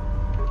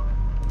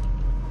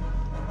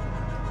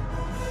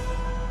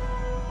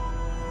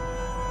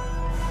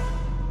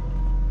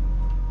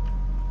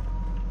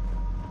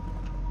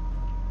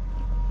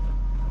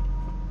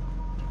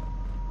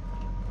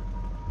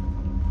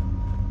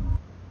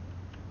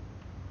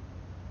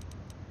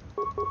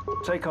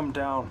 Take him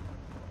down.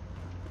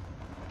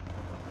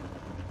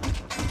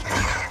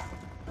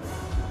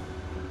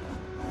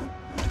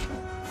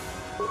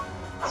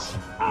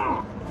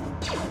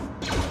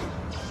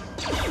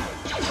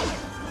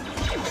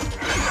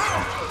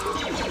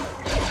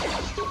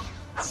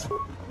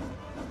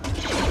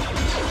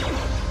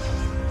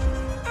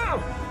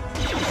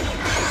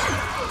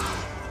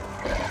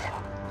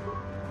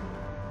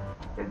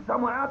 Is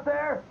someone out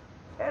there?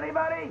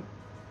 Anybody?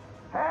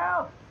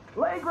 Help!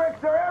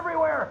 LAVERs are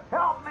everywhere!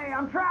 Help me!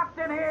 I'm trapped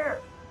in here!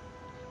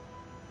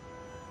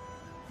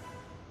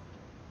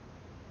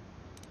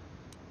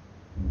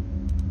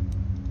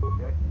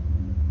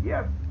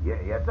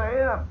 Yes, I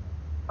am.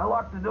 I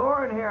locked the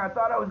door in here. I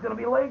thought I was going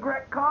to be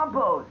LAVER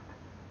compost.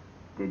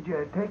 Did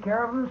you take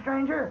care of him,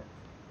 stranger?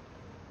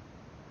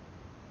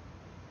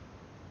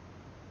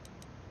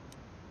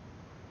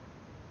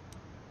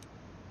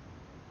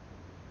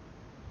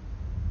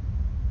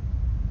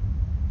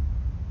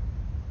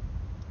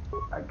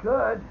 I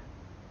could,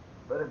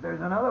 but if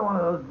there's another one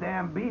of those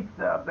damn beasts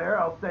out there,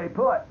 I'll stay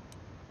put.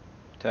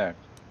 Так.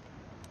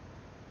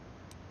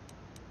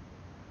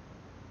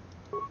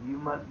 You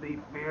must be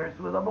fierce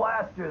with a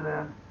blaster,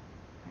 then.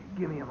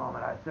 Give me a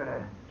moment. I sort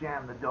of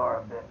jammed the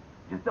door a bit.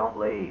 Just don't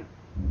leave.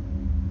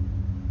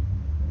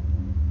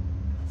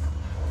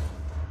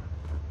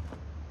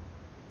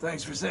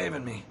 Thanks for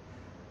saving me.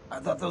 I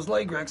thought those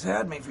LAVERs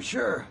had me for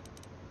sure.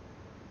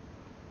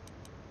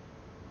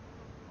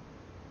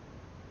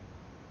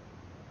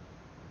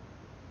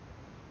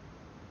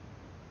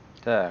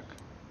 Так.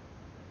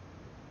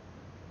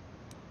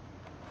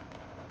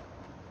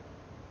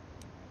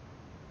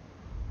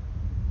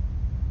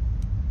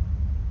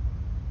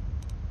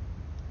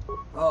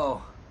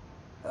 Oh,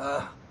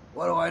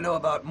 what do I know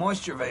about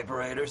moisture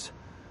vaporators?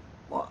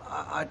 Well,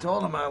 I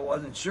told him I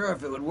wasn't sure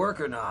if it would work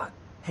or not.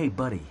 Hey,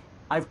 buddy.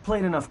 I've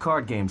played enough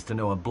card games to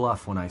know a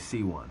bluff when I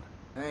see one.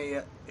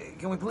 Hey,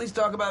 can we please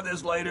talk about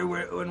this later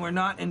when we're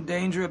not in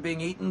danger of being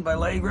eaten by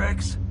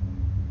LAVERs?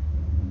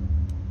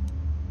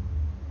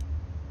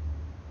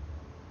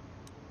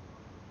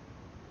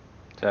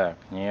 Так,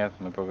 нет,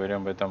 мы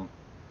поговорим об этом.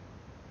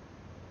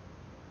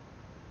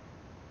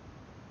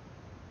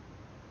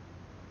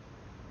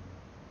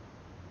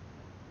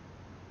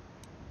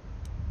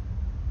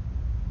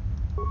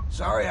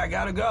 Sorry, I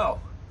gotta go.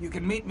 You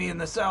can meet me in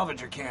the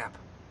salvager camp.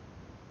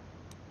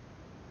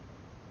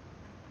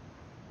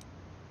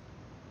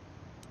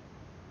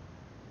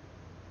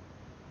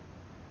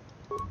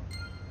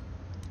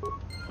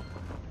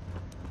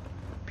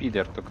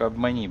 Пидор, только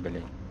обмани,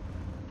 блядь.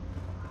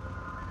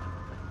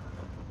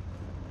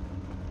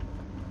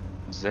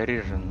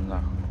 Зарежен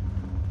нахуй.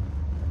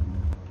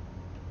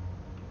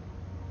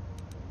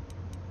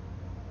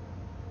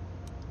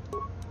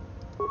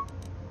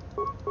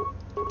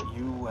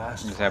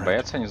 Не знаю,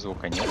 боятся они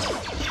звука, нет?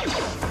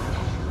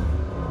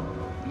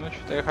 Ну,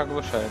 что-то их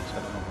оглушает все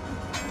равно.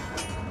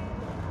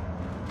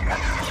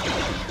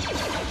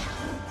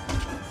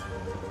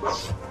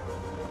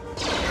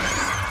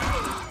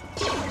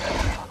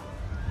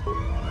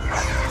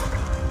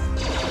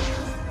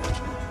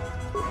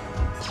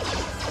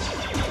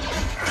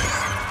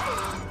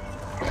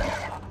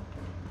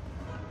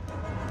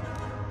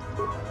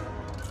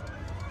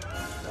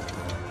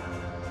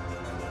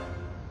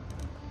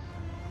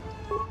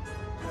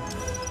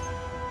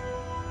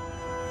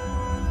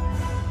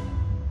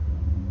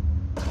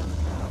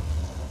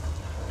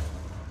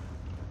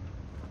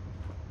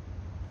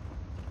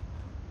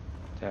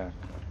 Так.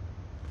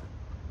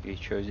 И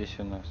что здесь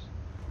у нас?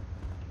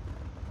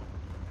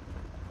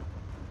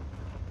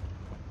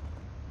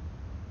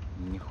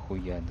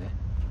 Нихуя, да?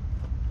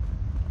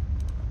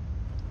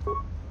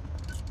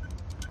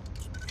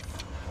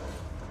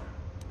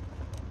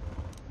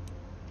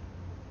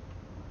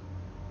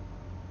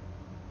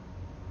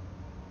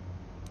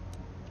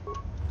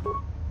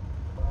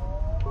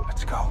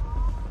 Let's go.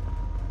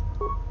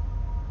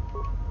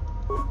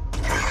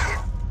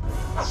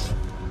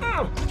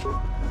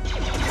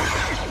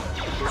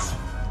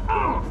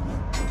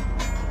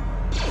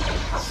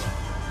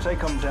 Take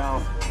him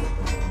down.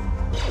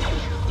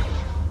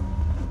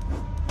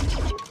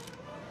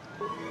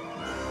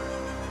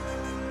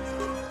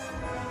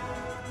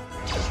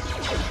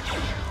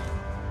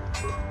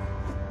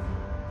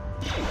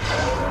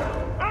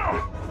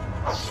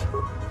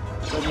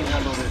 Let me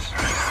handle this.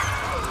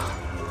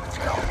 Let's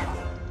go.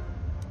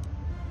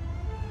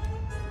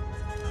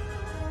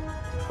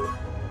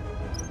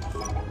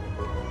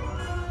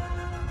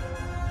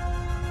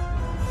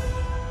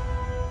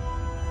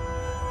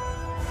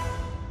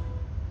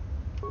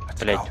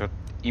 Блять, вот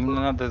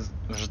именно надо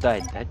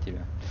ждать, да,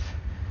 тебя?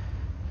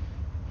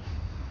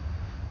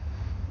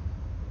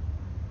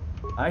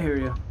 I hear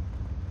you.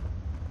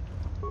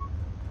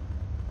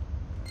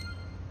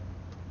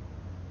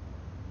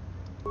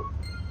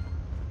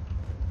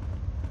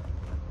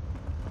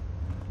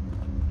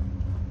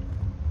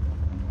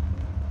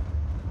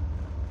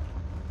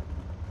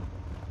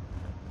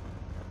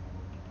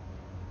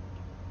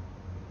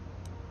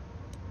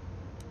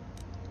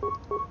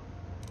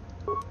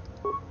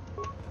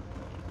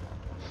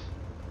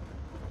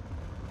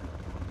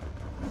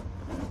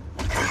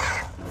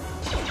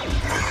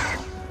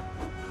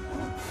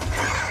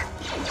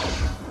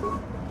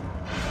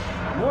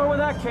 More where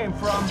that came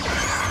from.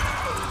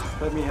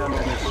 Let me handle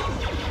this.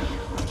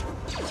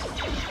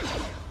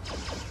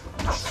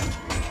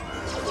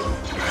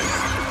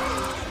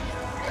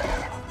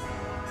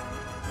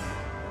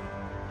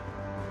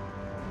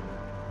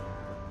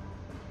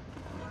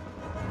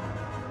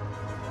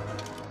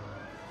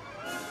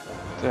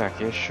 Так,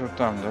 я еще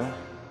там, да?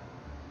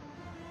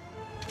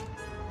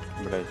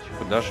 Блять,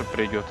 куда же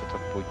придет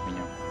этот путь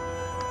меня?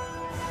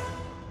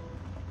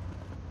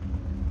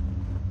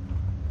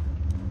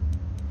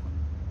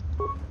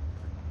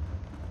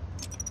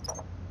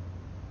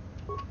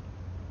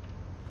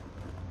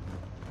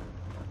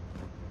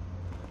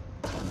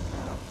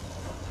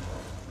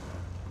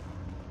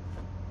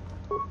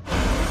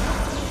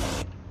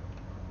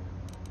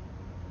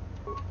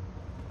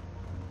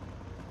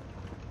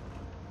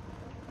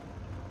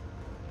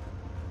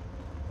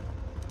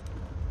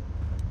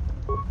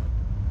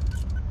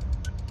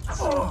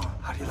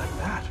 How do you like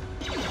that?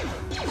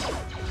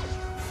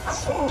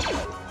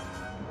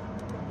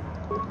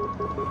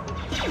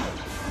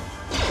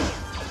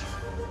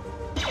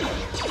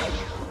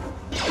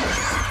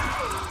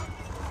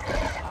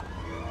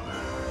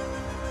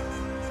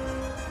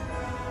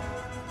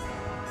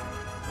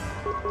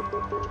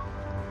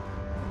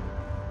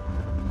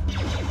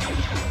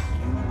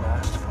 You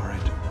asked for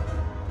it.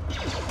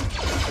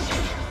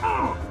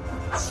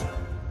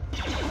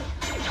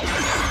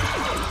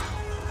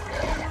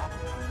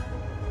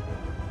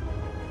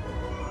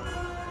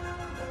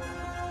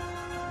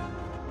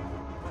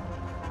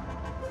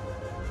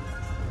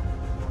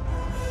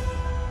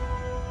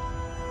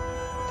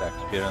 Так,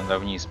 теперь надо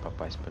вниз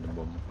попасть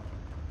по-любому.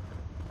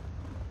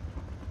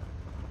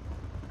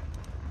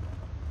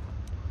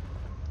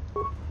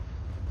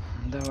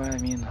 Давай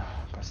мину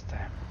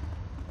поставим.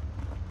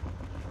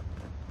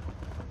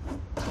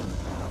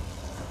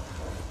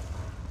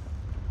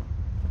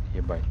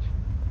 Ебать.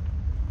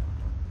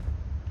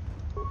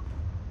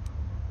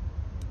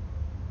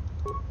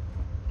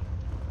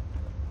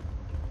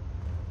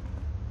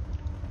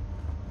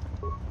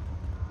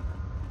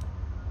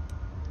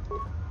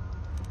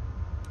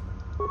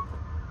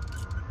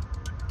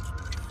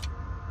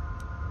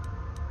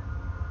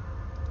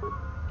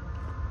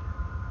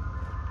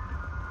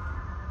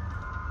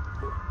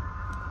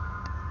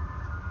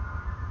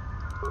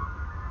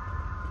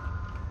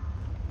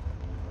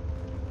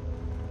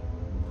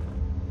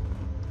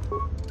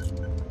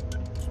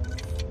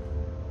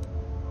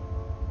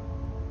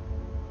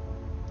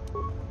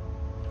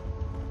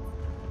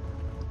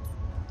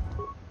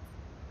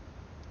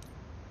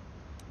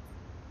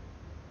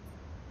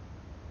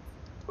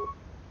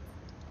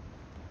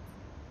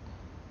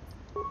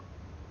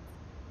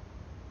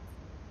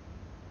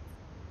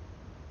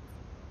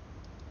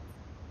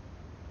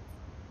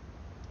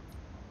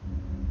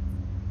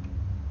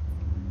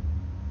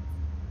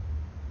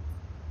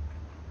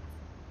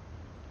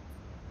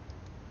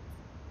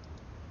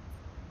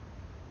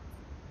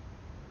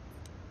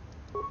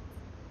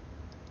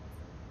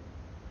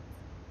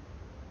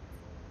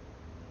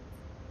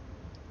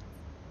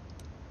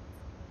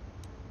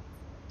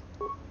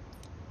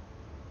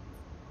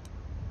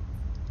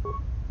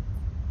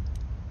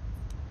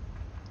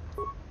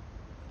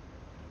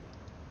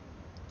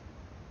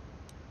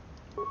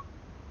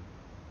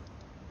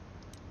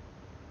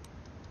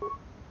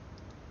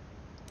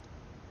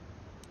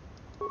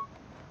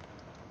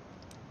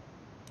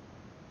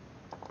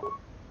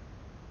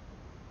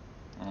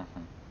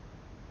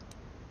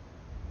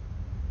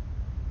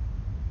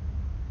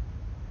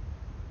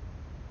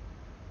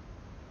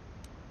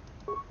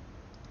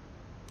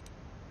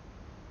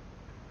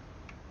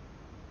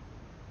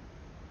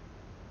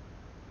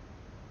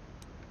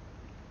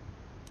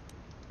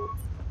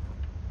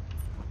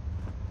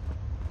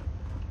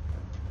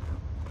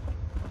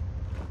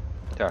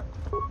 Так.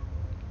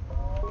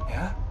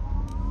 Yeah?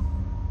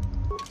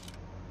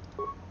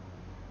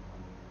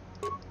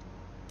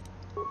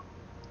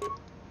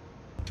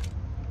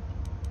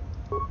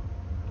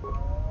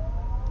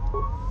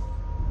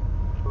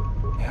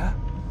 Yeah?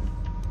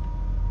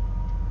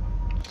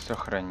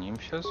 Сохраним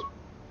сейчас.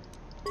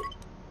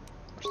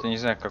 Что не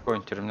знаю, какой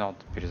он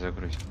терминал-то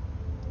перезагрузить.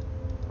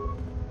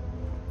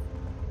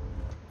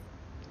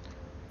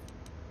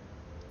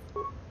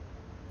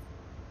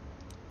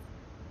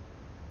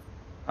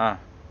 А.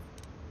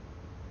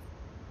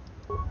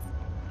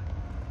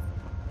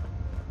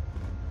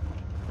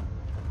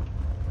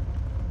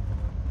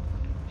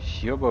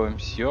 Съебываем,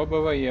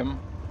 съебываем.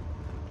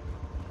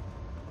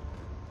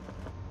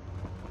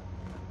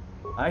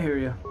 I hear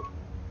you.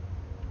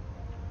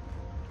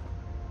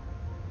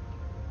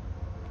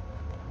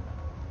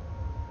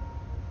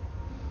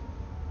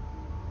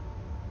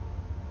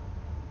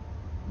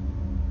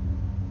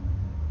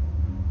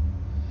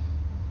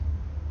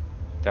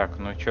 Так,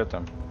 ну чё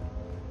там?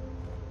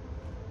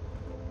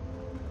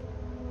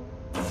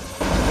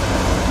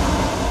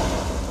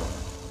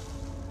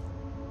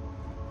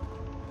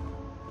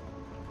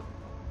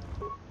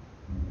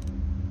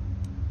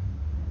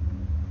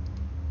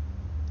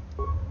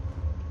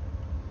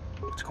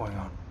 What's going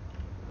on?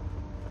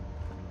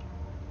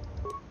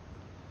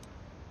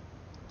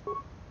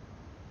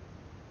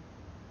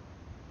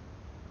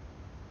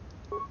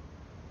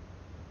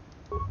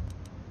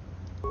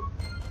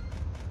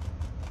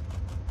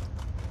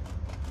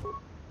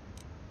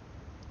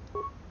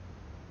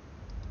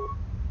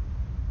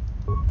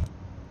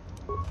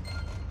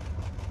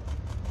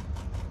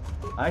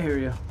 I hear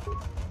you.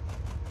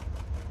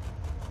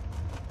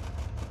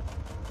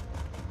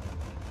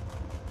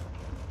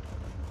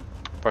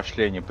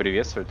 Пошли они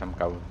приветствовать там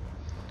кого-то.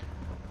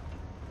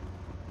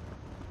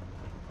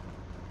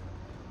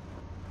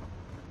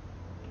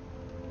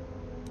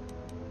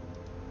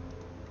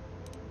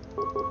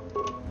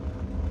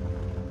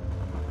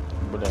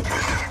 Блядь,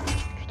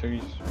 что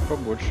есть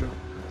побольше.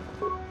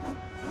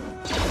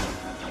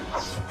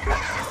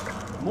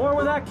 More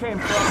where that came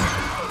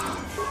from.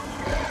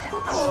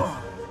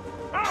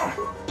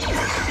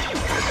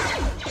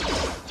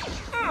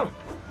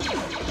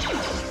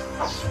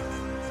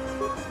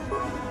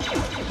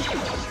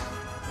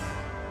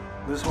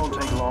 This won't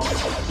take long.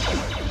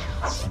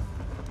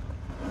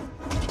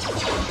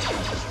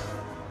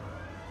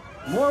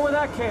 More where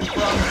that came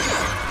from.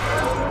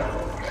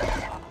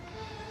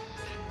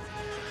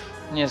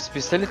 Нет, с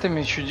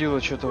пистолетами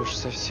чудило что-то уж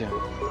совсем.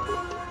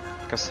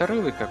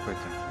 Косорылый какой-то.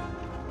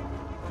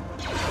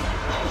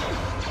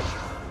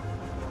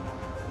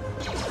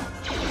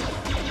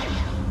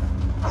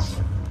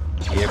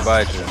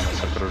 Ебать же,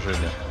 нас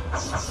окружили.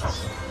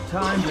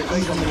 Time to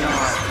eat 'em the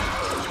eye.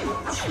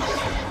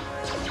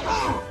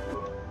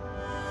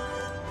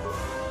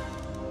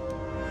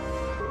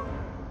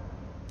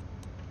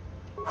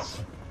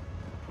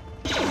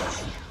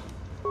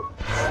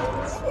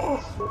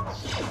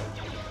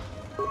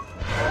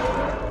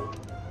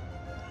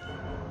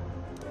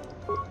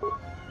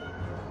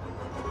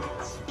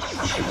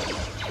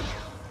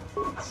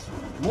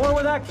 More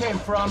where that came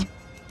from.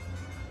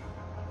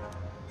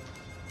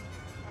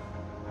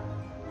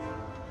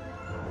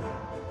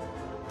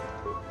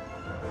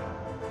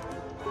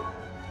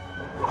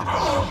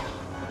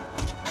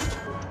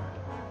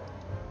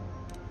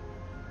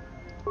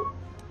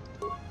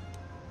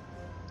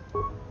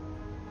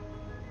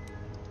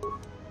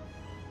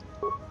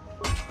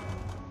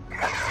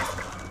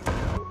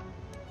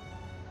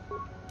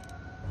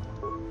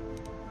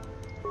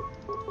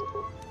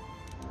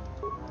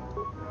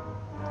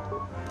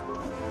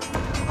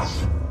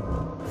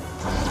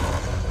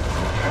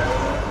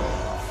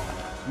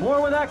 More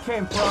where that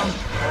came from.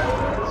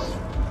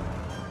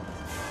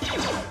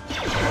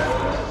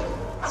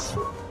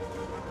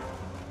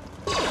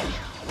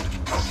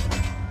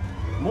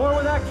 More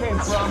where that came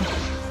from.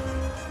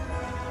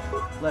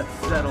 Let's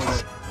settle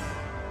it.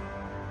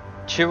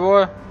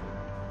 Чего?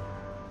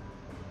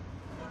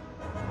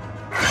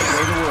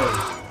 Say the word.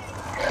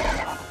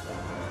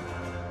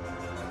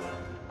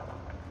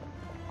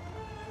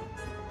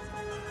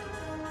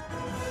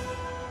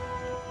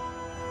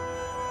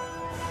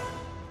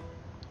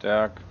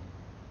 Так,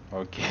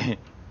 окей.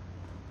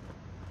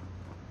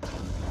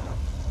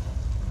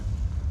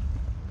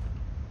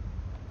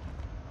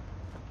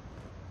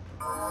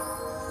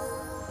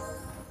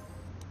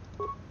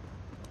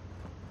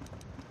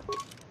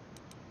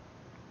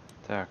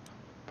 Так,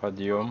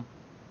 подъем.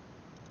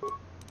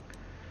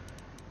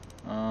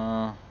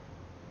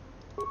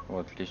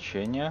 Вот,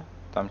 лечение.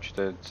 Там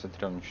что-то,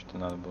 смотрел, мне что-то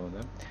надо было, да?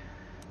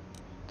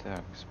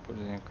 Так,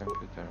 использование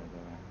компьютера,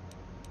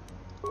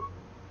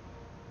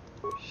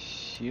 давай.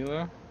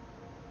 Сила.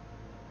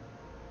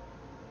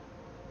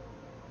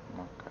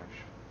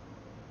 Макаш.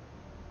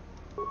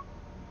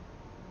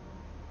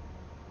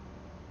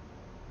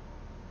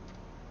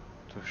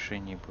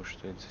 Тушение,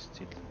 что это за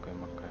стиль такой,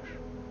 Макаш?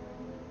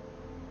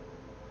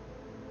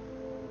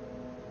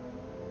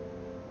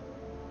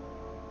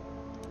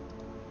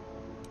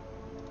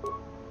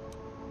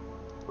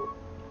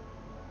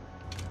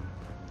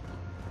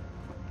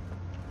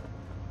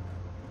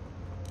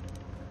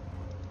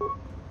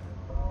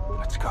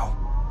 Let's go.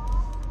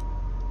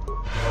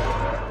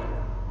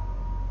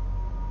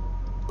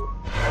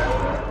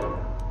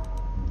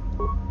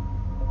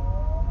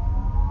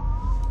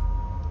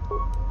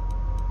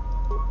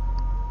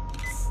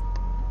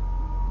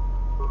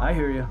 I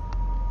hear you.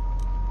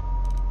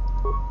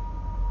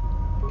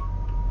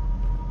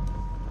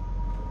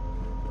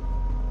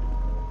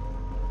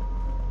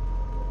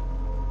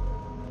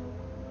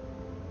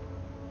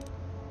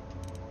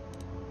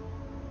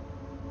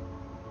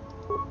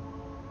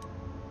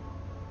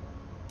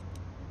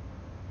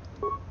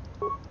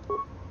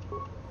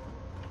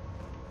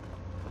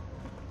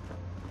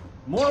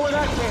 More where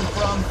that came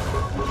from.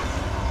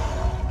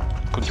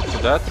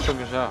 Куда ты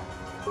побежал?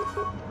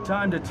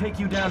 Time to take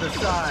you down to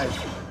size.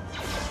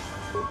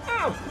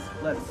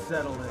 Let's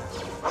settle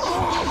this.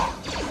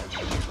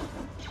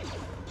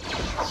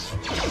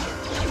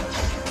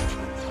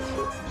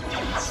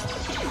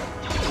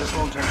 This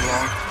won't take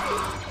long.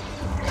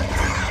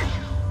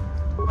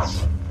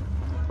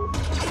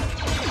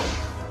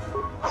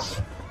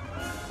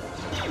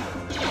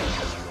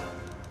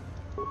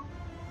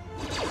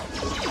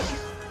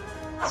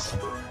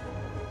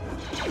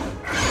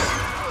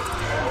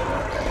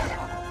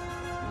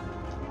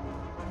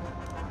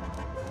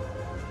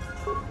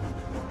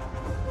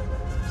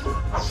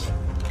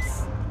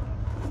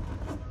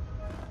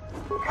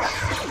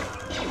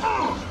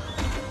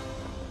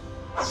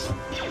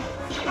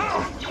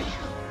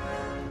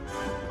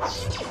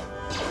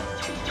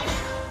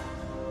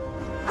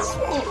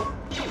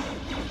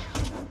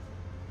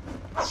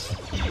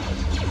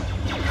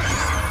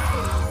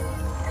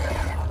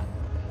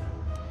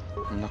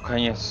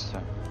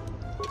 Наконец-то.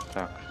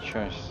 Так,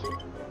 что сейчас?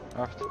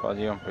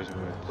 Автоподъем пусть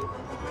будет.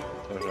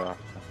 Тоже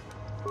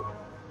авто.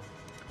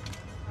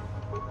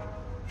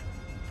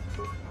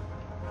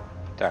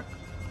 Так.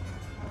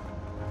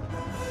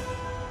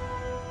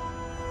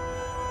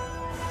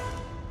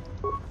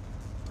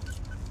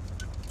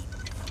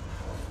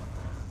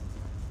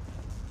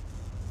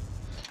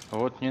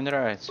 Вот не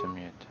нравится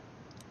мне это.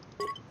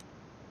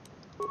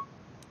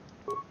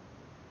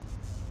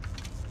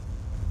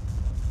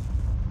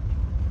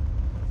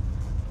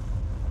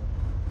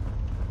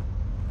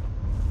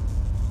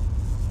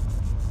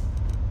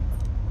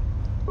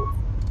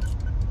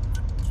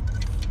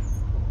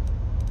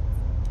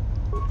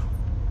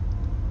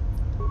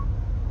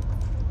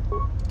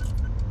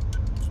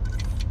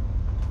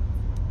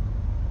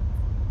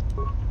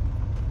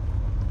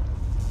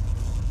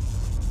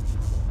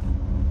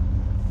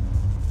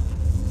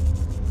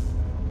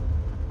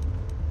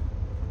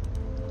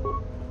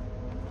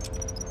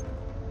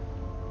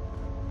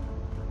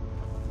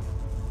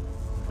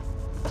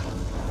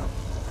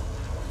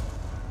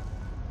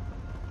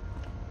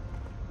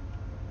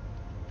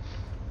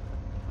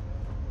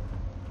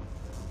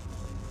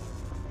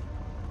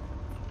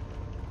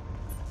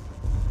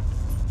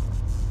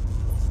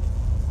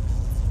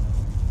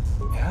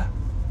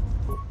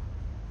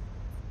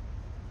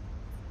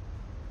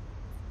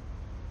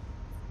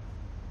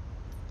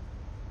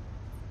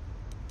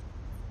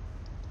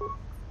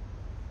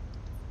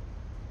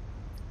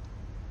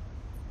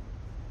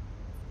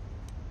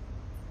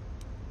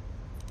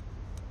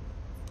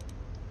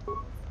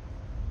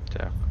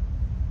 Так.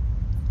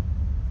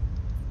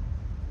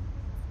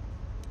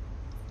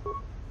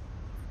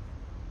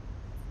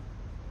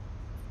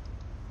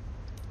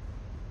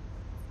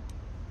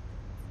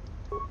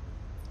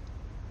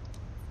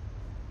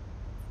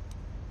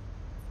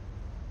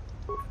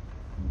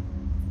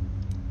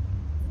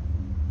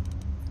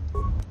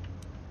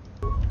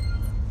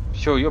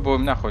 Все,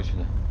 уебываем нахуй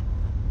сюда.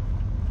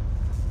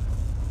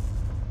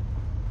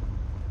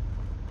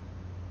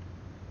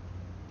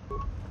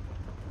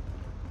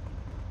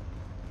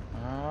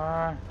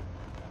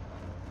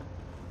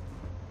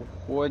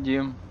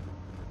 Уходим.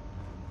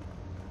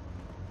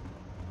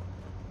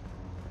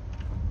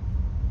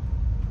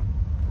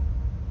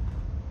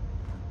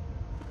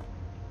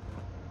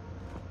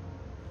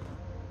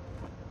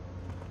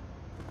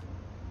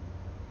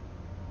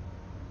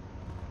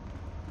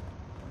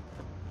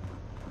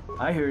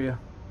 I hear you.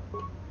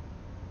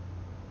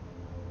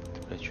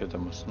 Я что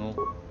там уснул?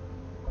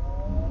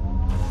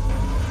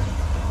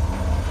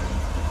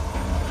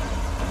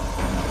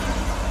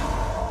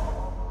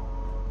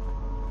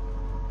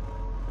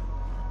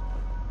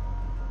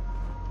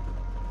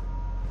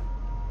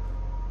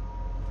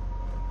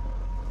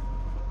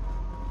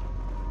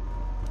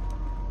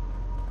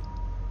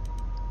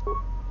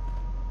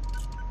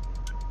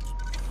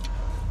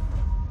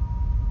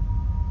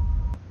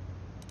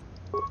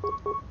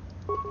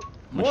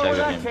 Мы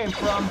сейчас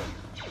вернемся.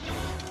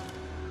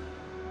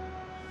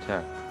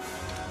 Так.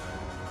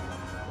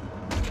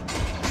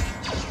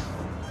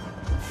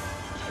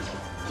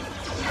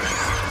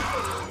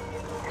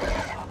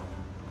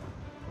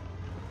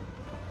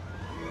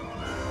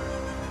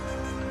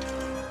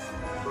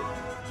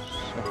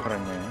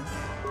 Сохраняем.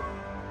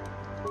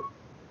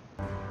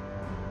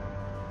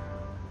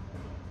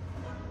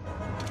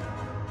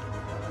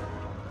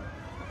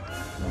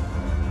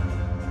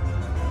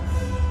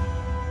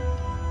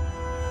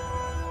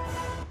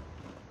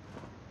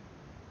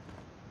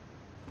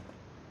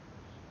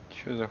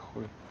 Что за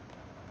хуй?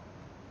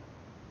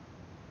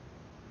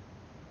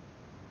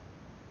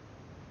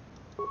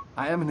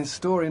 I am an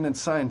historian and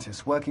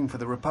scientist working for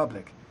the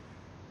Republic,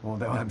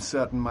 although I'm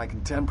certain my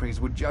contemporaries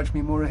would judge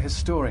me more a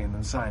historian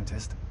than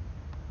scientist.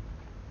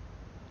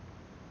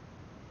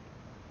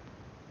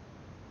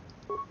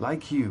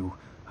 Like you,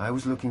 I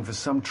was looking for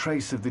some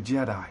trace of the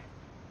Jedi.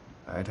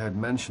 I had heard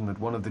mention that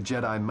one of the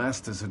Jedi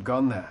Masters had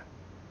gone there,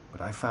 but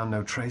I found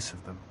no trace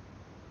of them.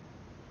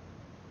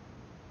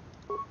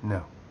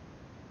 No.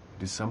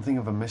 It is something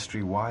of a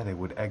mystery why they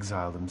would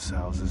exile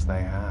themselves as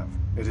they have.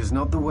 It is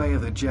not the way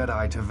of the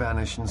Jedi to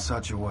vanish in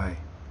such a way,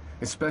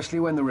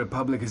 especially when the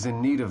Republic is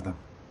in need of them.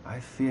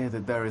 I fear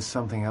that there is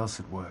something else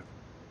at work,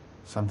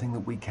 something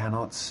that we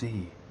cannot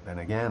see. Then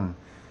again,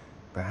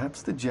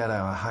 perhaps the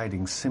Jedi are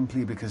hiding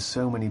simply because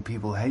so many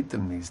people hate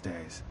them these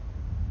days.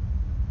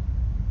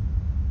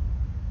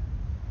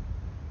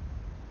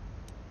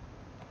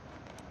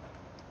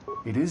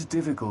 It is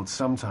difficult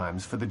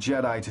sometimes for the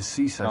Jedi to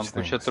see such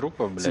things,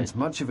 since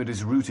much of it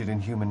is rooted in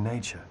human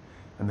nature,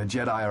 and the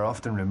Jedi are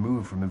often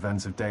removed from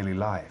events of daily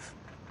life.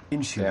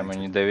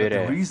 Insulated. But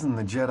the reason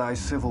the Jedi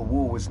Civil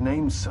War was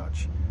named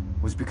such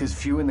was because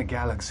few in the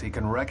galaxy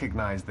can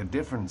recognize the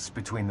difference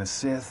between the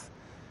Sith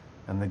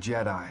and the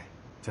Jedi.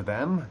 To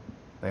them,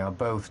 they are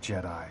both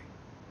Jedi,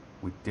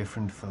 with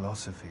different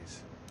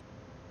philosophies.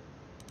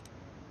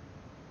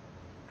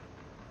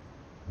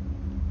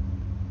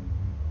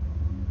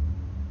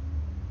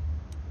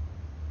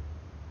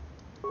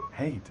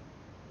 Hate?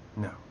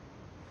 No.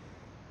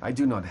 I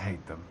do not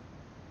hate them.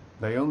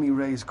 They only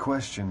raise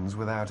questions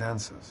without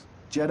answers.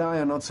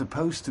 Jedi are not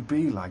supposed to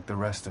be like the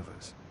rest of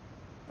us.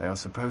 They are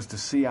supposed to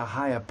see a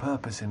higher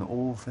purpose in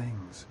all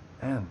things.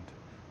 And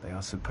they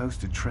are supposed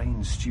to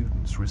train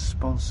students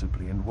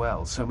responsibly and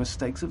well, so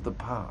mistakes of the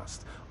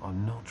past are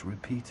not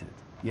repeated.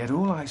 Yet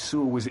all I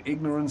saw was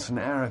ignorance and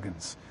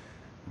arrogance,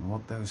 and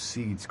what those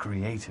seeds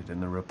created in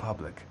the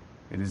Republic.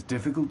 It is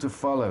difficult to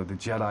follow the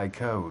Jedi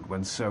Code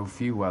when so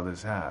few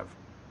others have,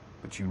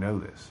 but you know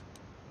this.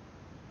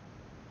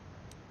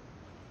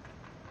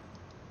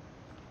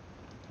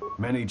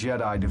 Many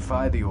Jedi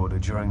defied the Order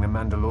during the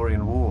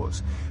Mandalorian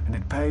Wars, and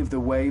it paved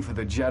the way for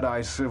the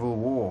Jedi Civil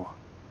War.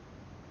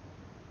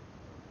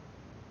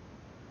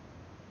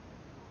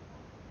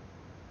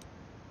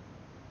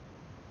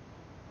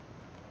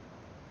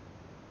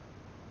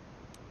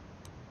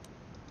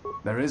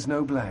 There is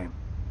no blame.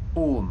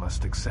 All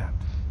must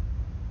accept.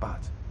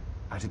 But,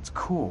 at its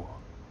core,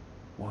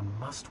 one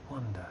must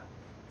wonder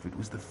if it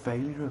was the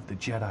failure of the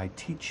Jedi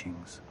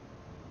teachings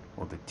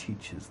or the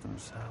teachers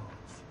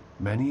themselves.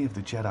 Many of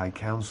the Jedi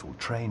Council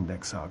trained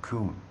Exar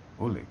Kun,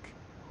 Ulik,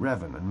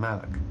 Revan, and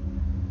Malak.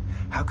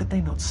 How could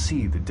they not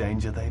see the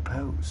danger they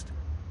posed?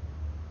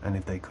 And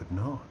if they could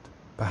not,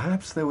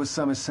 perhaps there was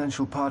some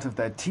essential part of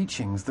their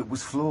teachings that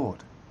was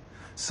flawed.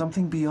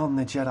 Something beyond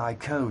the Jedi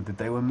Code that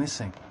they were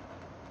missing.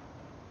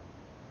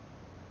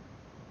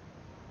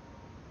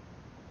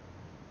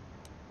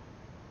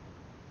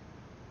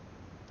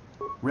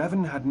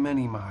 Revan had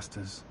many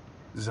masters.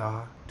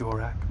 Zar,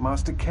 Dorak,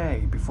 Master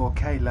K before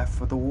K left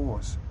for the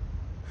wars.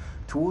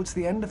 Towards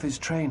the end of his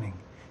training,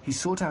 he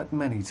sought out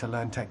many to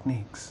learn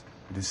techniques.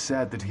 It is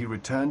said that he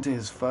returned to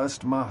his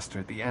first master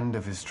at the end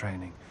of his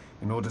training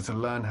in order to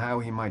learn how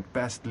he might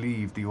best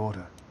leave the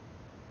Order.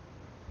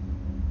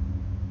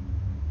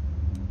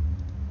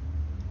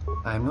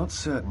 I am not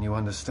certain you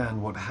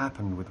understand what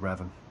happened with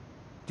Revan.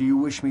 Do you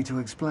wish me to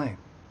explain?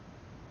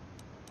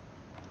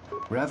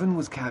 Revan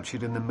was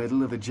captured in the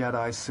middle of the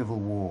Jedi Civil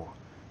War,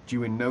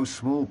 due in no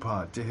small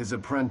part to his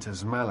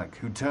apprentice Malak,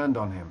 who turned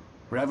on him.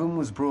 Revan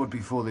was brought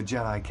before the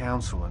Jedi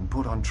Council and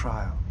put on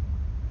trial.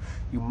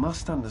 You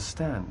must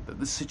understand that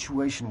the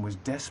situation was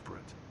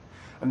desperate,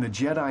 and the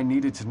Jedi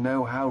needed to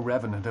know how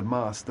Revan had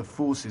amassed the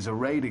forces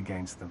arrayed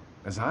against them.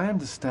 As I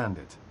understand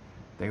it,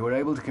 they were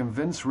able to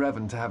convince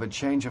Revan to have a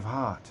change of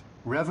heart.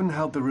 Revan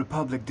helped the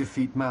Republic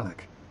defeat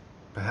Malak.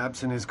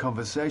 Perhaps in his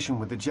conversation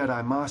with the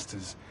Jedi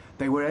Masters,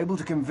 they were able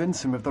to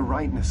convince him of the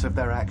rightness of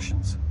their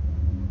actions.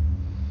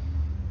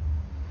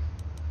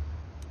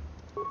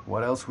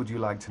 What else would you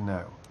like to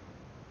know?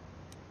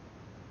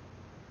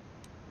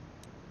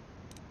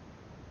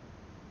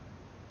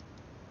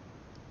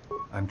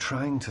 I'm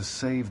trying to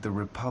save the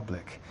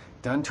Republic.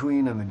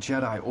 Dantuin and the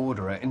Jedi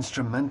Order are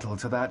instrumental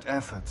to that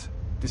effort.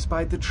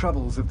 Despite the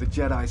troubles of the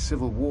Jedi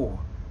Civil War,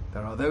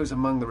 there are those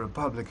among the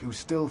Republic who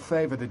still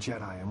favor the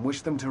Jedi and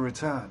wish them to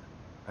return.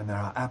 And there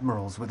are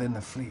admirals within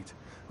the fleet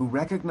who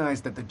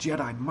recognized that the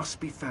Jedi must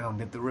be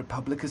found if the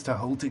Republic is to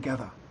hold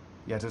together.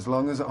 Yet as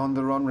long as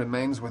Onderon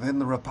remains within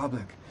the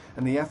Republic,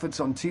 and the efforts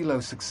on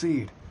Telos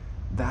succeed,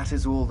 that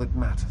is all that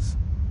matters.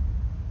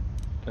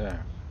 Да.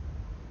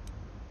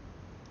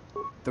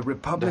 The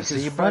Republic Да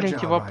is заебали эти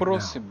fragile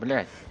вопросы, right now.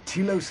 блядь.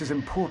 Telos is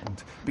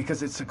important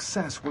because its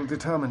success will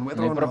determine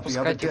whether Не or not the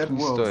other пропускать их dead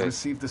не worlds стоит.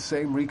 receive the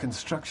same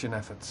reconstruction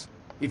efforts.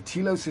 If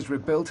Telos is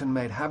rebuilt and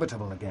made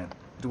habitable again,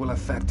 it will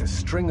affect a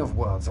string of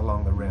worlds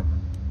along the rim.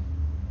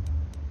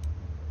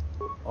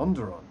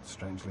 Onderon,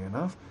 strangely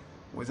enough,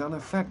 was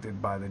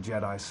unaffected by the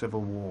Jedi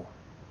Civil War.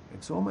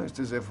 It's almost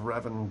as if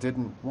Revan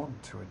didn't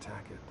want to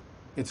attack it.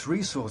 Its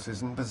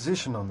resources and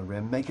position on the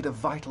rim make it a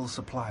vital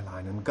supply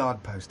line and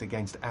guard post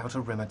against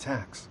outer rim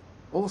attacks.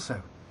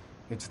 Also,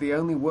 it's the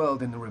only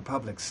world in the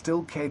Republic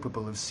still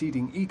capable of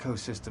seeding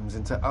ecosystems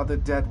into other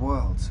dead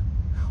worlds.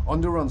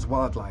 Onderon's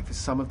wildlife is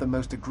some of the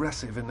most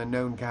aggressive in the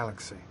known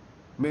galaxy.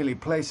 Merely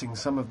placing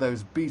some of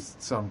those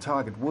beasts on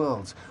target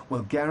worlds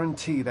will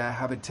guarantee their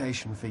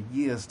habitation for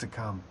years to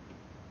come.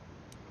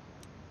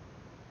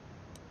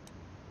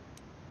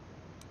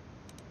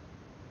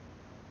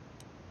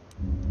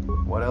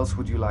 What else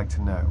would you like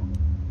to know?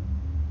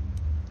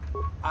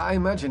 I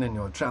imagine in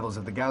your travels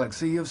of the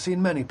galaxy you've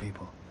seen many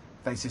people.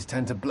 Faces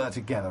tend to blur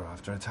together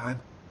after a time.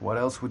 What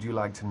else would you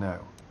like to know?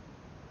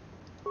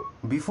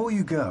 Before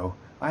you go,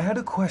 I had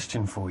a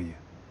question for you.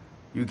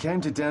 You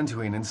came to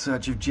Dantuin in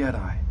search of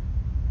Jedi.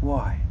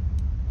 Why?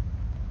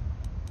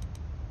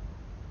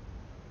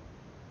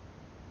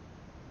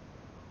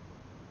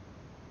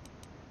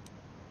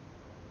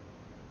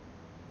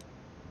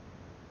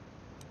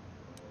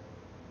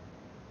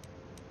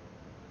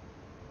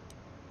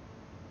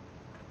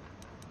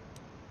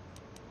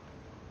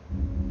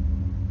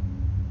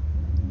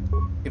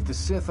 If the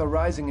Sith are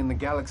rising in the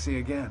galaxy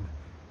again,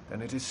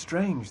 then it is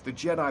strange the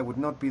Jedi would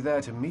not be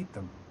there to meet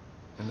them,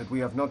 and that we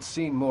have not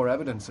seen more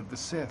evidence of the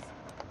Sith.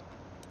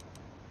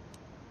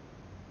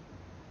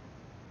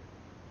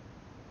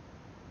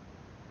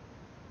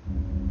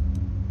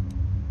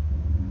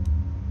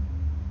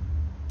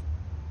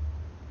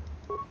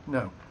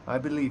 No, I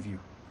believe you.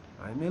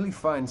 I merely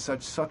find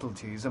such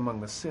subtleties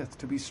among the Sith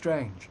to be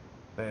strange.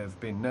 They have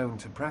been known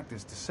to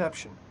practice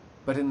deception,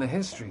 but in the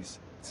histories,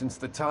 since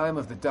the time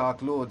of the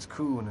Dark Lords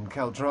Khoon and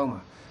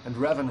Keldroma, and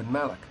Revan and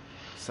Malak,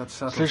 such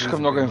subtleties have Слишком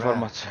много been rare.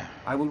 информации.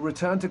 I will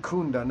return to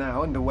Kunda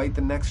now and await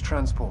the next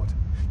transport.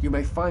 You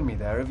may find me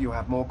there if you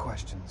have more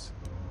questions.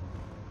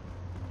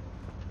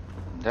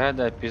 Да,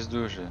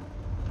 пиздуй же.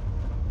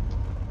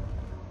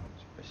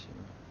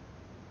 Спасибо.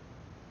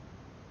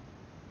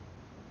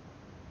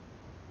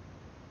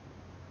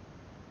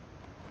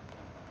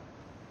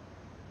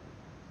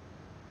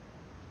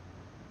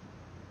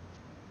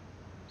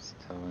 С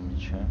того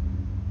меча.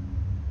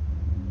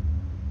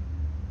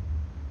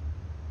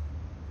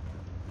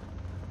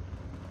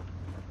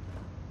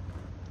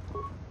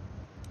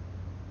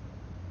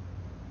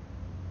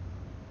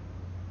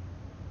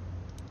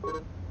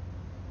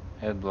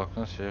 Этот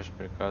блокнот содержит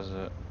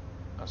приказы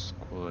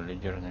Аскула,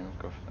 лидера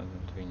намеков на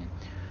Дантуине.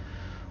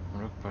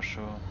 Мрак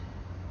пошел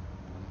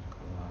в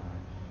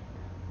анклаве.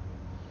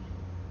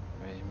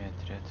 Возьми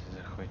отряд и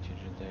захвати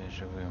джедая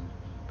живым.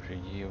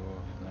 Приди его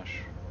в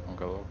наш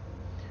уголок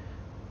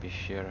в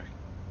пещерах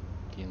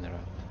Кинрад.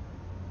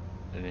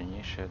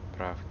 Дальнейшие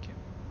отправки.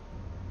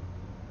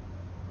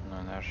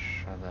 На наш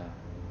шада.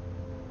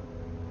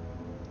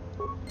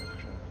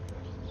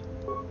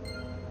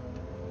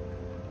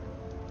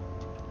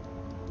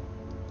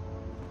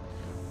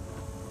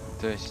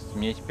 То есть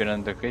мне теперь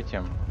надо к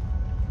этим.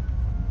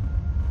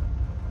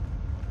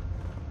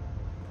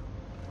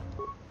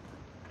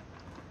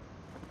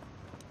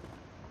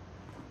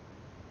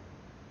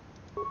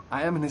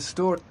 I am an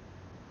historian.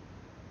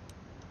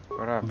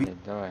 Пора,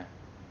 блядь, давай.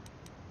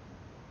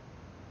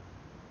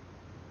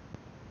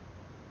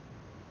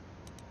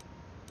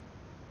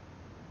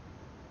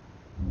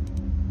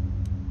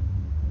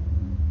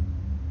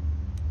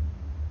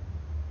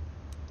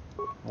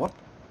 What?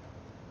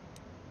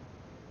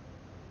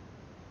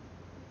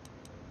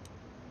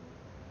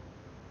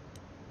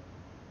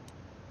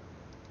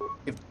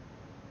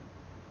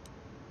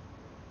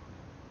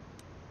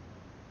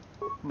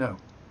 No,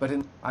 but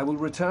I will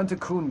return to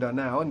Kunda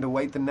now and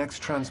await the next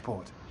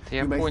transport.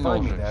 Я You may понял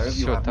find me уже. there if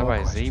you Все, have more давай,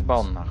 questions.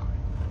 заебал нахуй.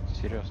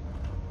 Серьезно.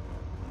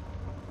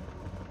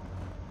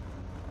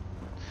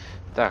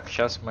 Так,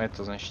 сейчас мы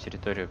это, значит,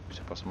 территорию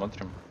все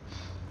посмотрим.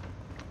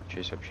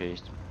 Что здесь вообще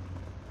есть.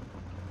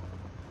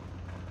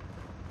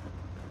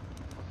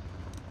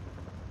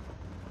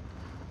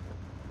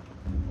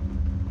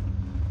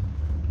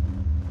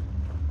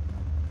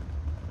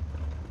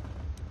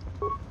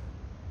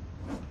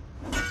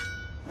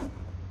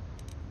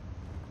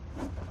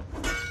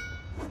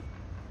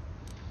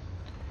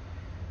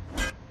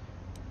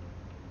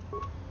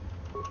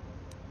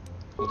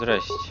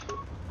 Здрасте.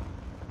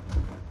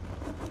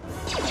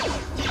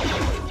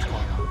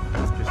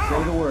 Just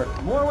say the word.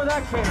 More where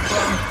that came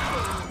from.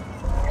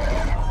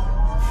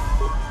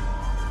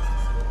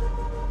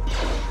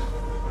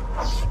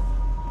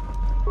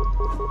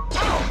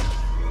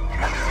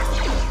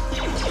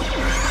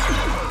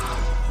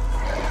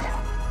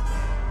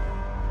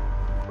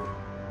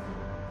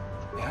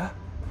 Yeah?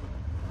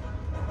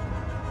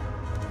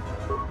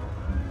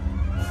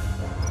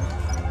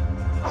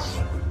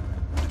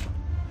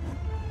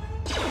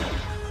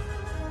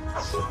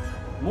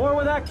 More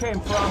where that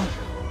came from.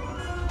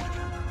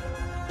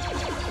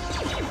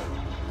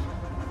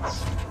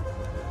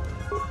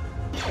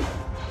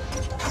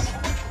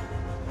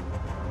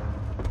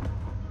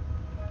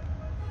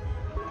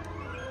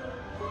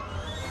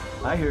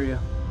 I hear you.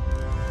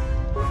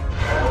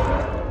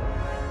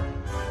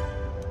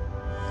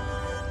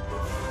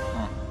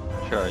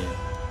 Чё они?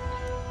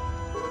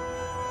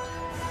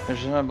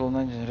 Жена был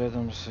найден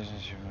рядом с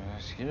этим.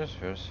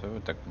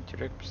 Так,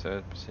 интеллект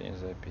представляет последнюю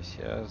запись.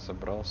 Я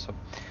забрался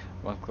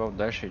в анклав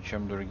дальше,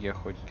 чем другие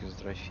охотники с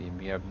трофеем.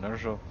 Я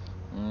обнаружил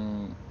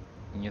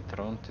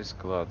нетронутый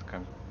склад.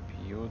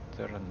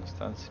 Компьютер на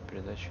станции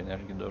передачи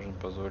энергии должен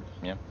позволить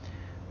мне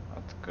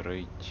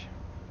открыть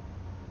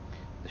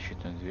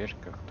защитную дверь,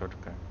 как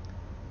только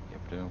я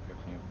придумал, как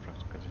мне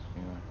проскользнуть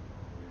мимо.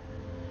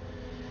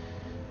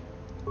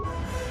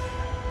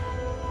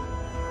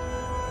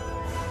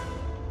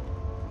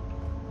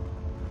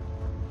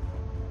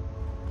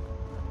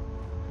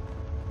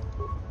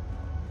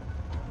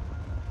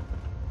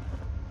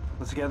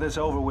 Let's get this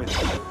over with.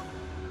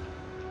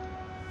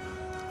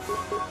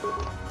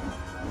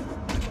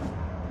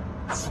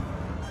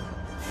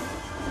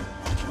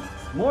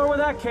 More where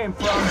that came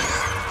from.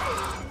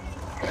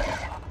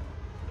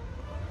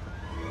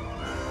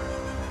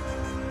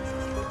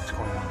 What's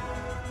going on?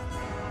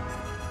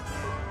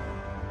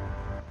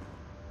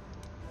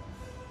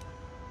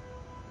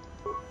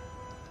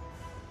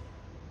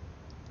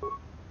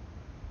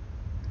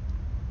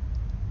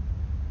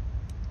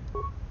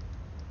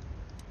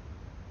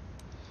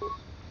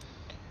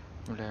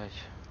 Блять.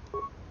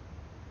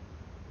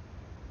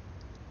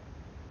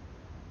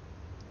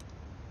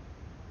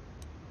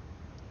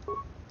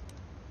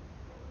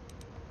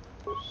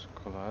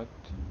 Склад.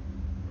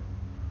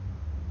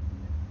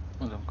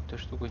 Ну там какая-то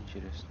штука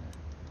интересная.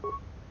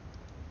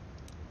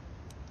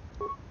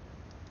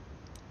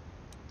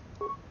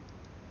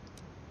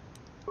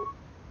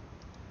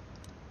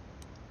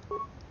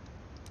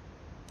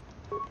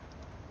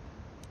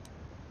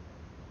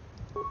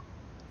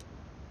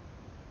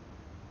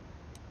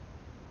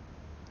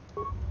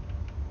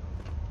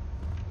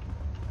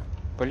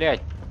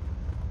 Блять,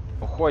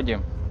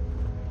 уходим.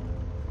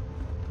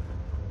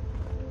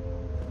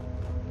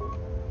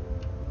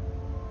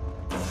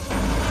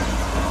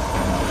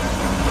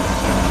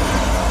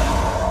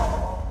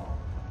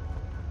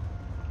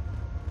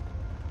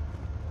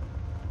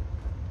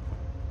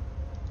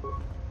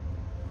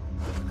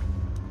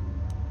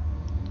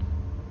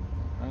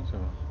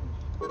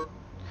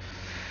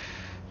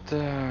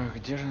 Так,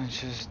 где же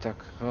начать?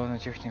 Так, главная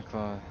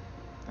техника.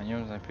 На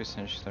нем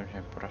написано, что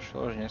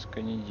прошло уже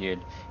несколько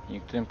недель, и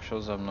никто не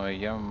пришел за мной.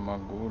 Я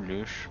могу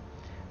лишь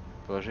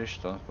положить,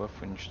 что анклав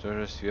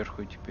уничтожил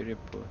сверху, и теперь я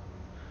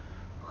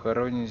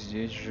похоронен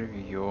здесь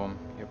живьем.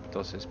 Я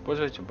пытался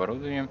использовать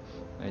оборудование,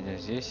 найдя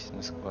здесь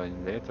на складе,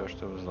 для этого,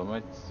 чтобы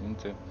взломать,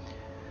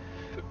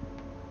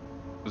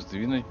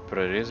 сдвинуть,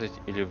 прорезать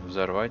или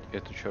взорвать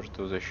эту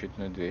чертову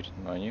защитную дверь.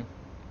 Но ни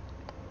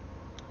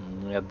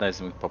одна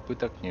из моих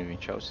попыток не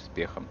увенчалась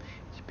успехом.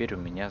 Теперь у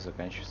меня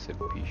заканчивается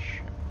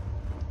пища.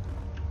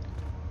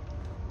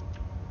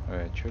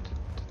 Ой, а что это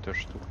эта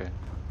штука?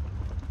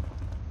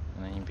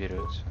 Она не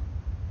берется.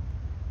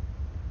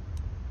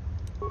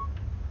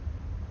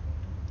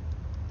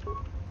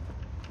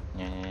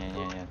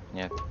 Не-не-не,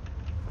 нет.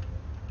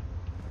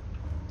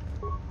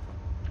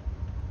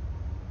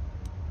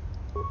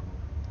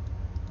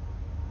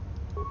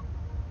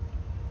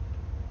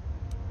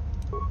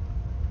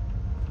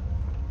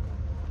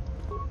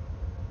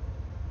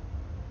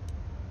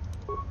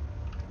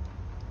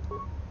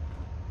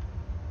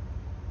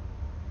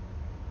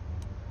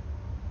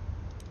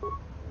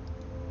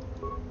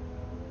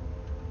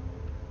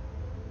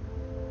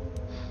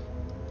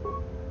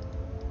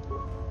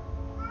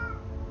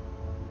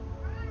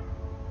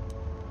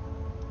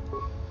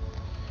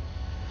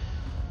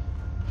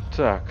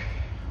 Так,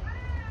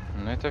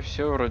 ну это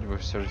все вроде бы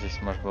все здесь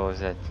можно было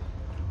взять.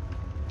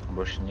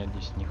 Больше нет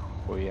здесь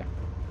нихуя.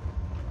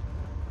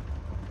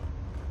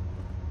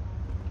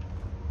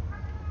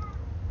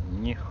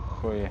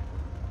 Нихуя.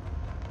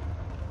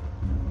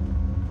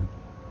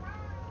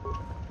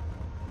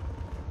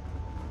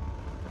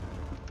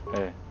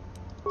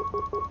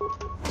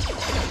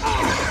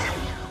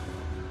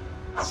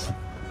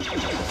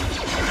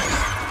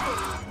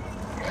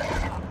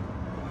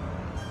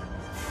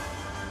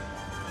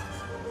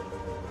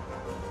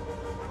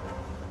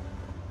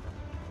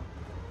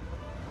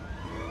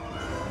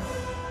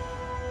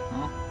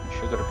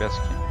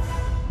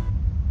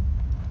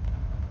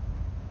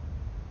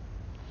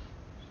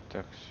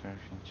 Так, все.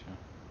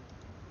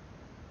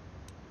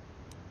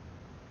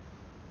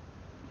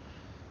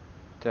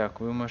 Так,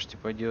 вы можете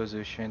поделать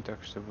завещание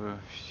так, чтобы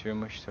все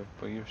имущество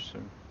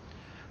погибшего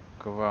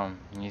к вам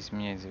не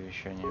изменять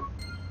завещание.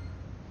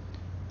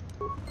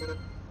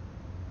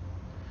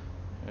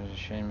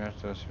 Завещание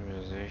мертвого.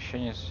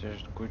 Завещание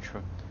содержит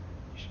кучу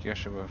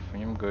ошибок. В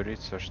нем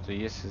говорится, что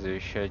если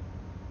завещатель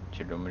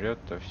умрет,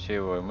 то все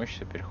его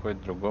имущество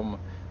переходит другому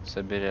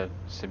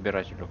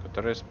собирателю,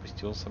 который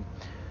спустился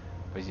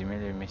по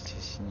земле вместе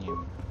с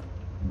ним.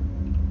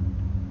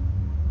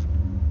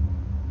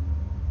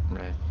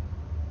 Блять.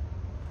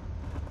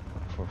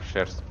 Фу,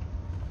 шерсть.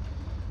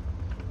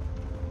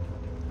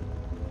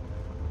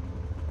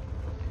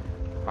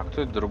 А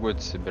кто это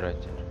другой-то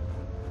собиратель?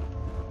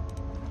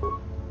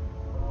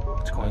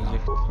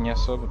 Их не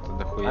особо-то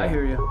дохуя.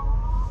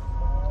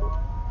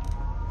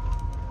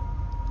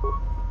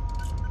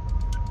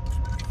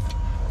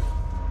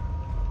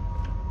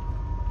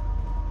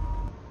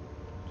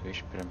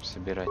 Видишь, прям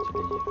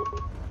собиратели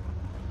есть.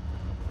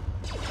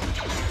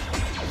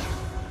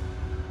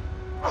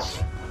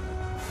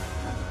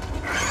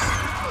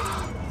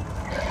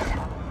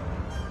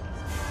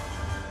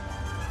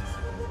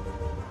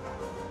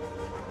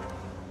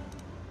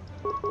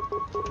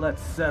 Let's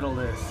settle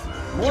this.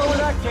 More where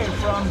that came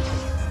from.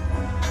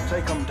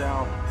 Take them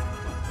down.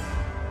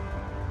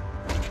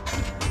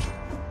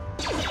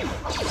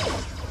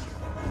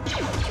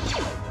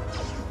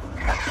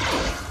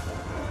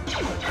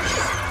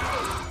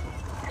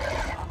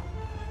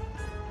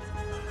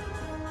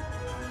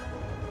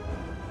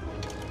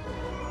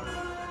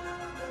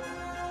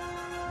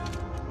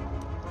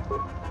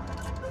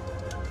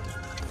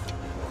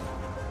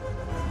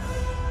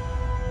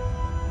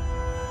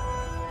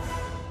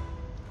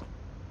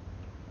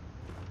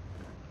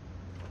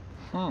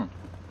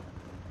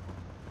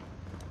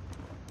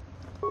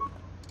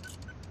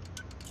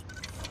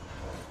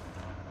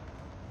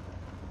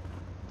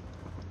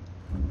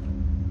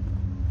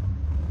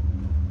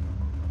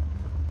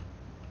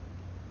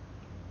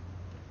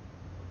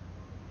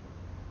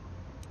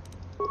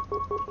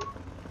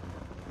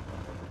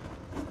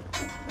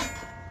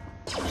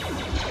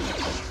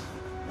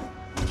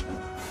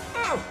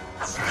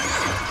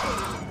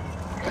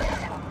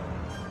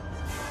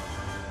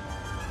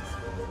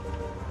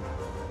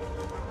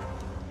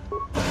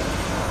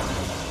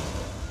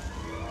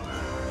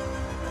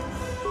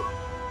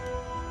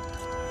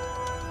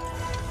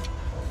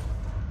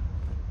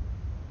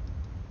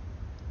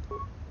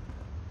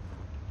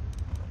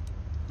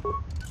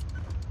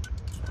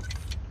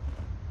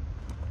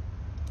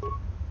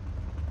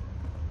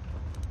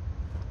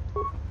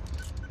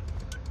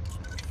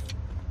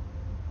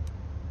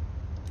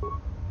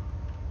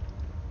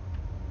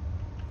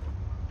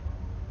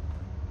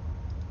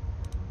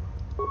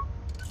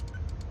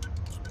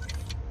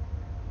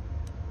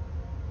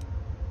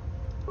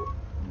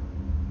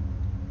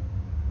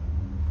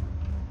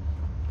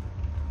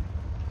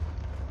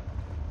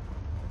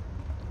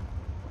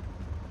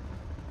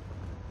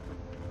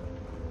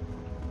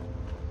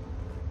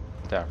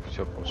 Так,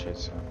 все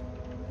получается.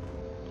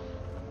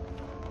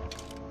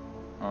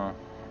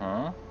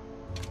 Ага.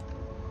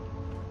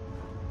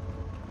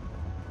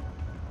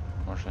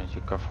 Можно идти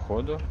ко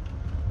входу.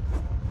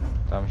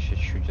 Там еще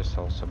чуть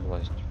остался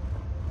область.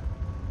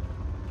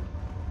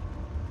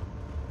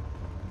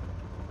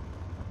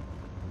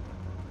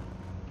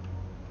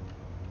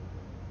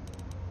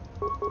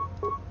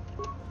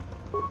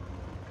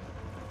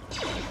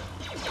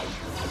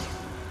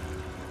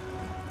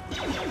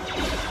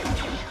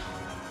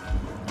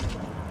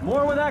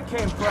 More where that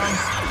came from.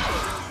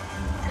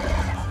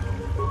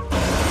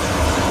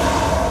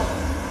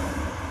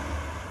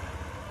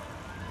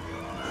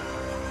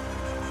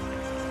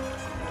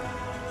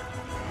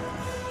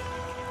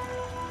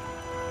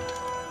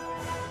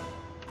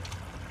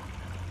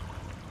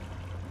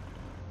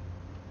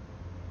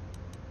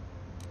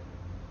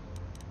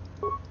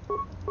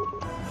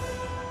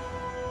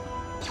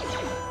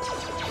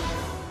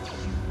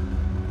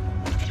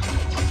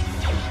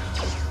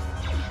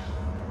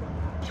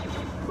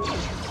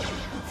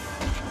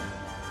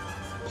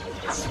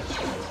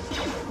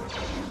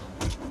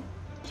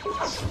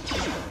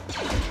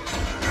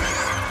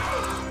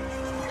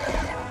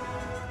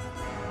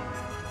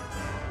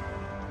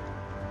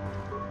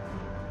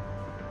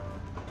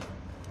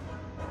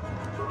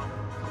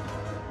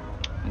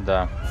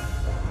 Да.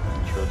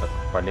 Ничего так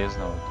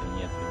полезного-то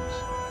нет, видимо.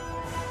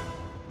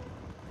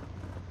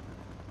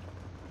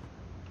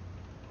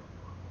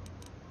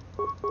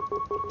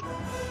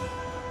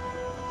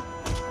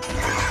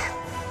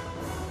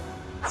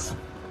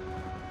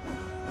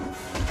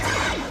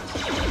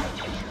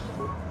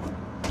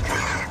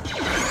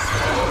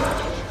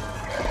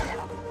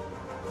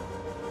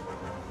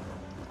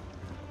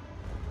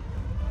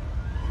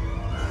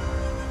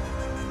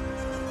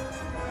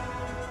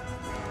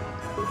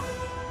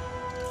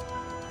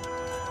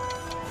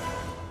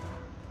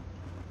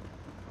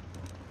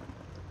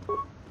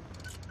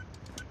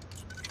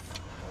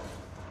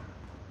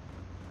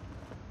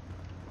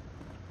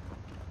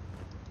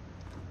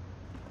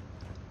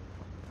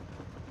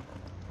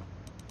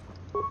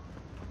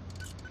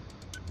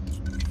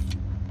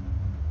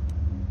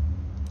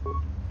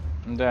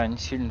 Да, не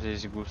сильно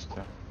здесь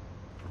густо.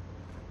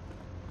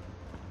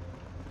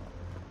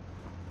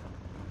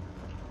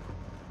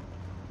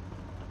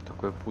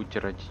 Такой путь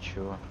ради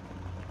чего.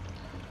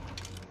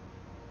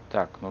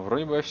 Так, ну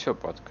вроде бы я все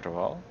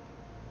пооткрывал.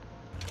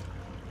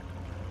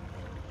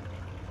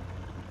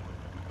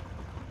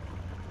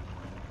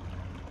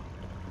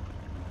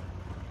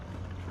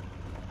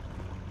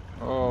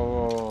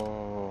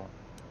 О-о-о.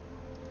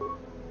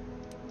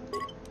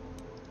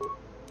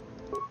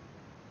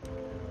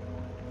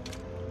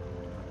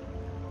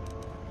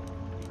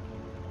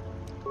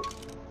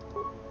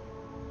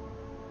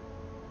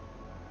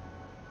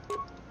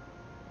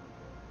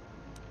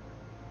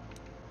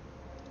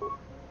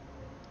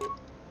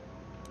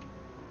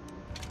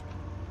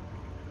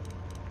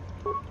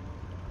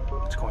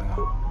 What's going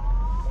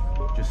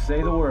on? Just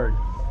say the word.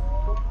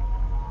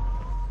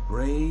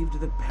 Braved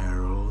the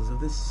perils of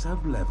the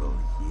sublevel,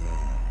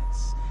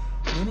 yes.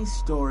 Many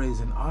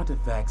stories and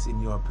artifacts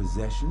in your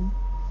possession.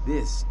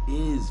 This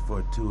is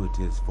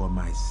fortuitous for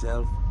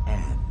myself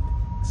and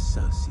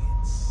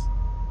associates.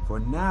 For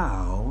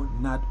now,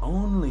 not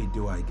only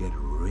do I get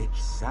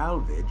rich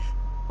salvage,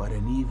 but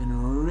an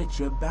even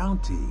richer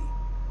bounty.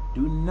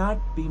 Do not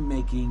be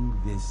making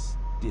this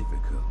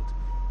difficult.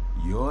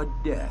 Your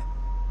death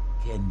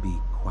can be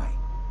quite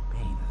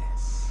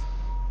painless.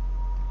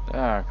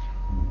 Так.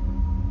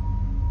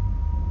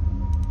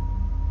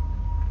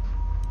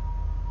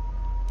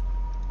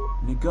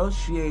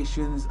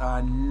 Negotiations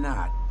are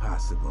not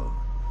possible.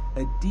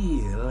 A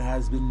deal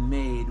has been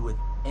made with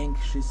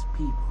anxious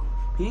people.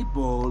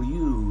 People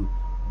you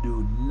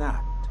do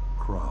not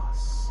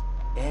cross.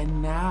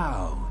 And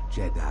now,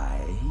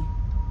 Jedi,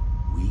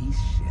 we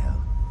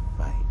shall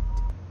fight.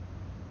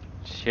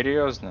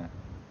 Серьезно?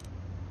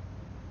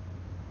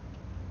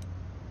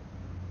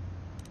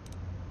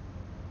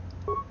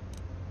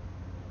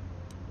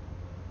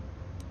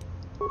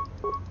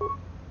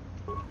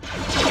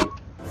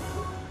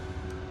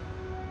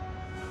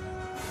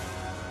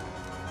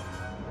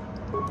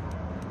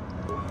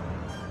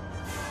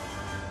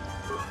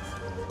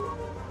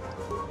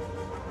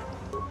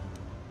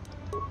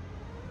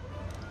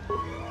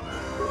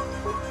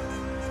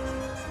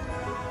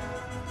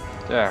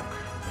 Так.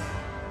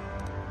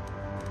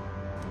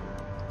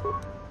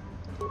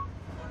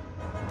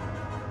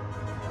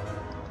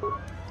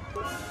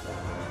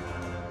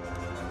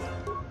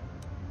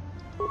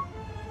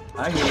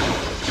 I hear you.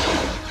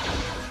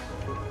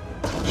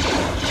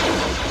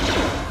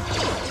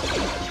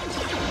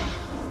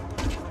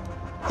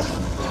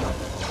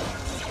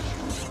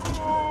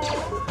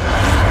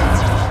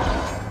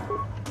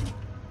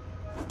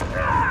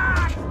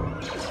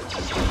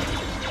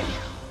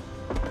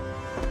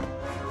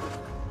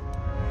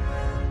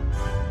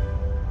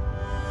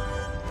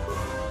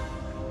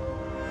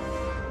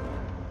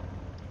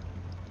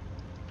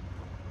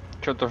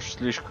 Что-то уж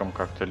слишком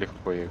как-то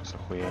легко я их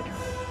захуярю.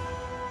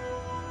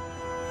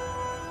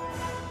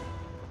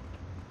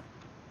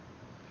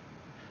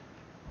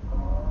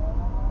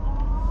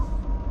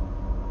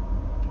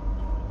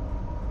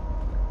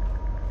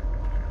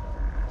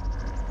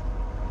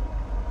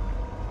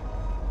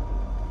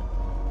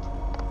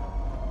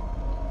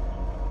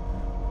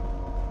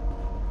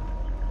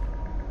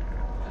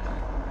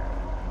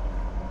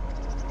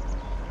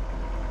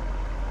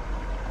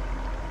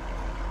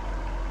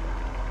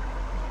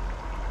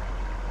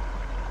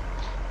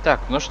 Так,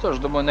 ну что ж,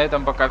 думаю, на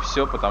этом пока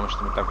все, потому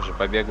что мы так уже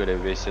побегали,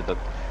 весь этот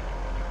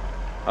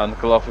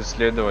анклав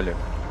исследовали.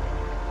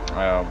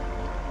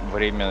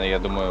 Время, я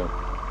думаю,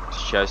 с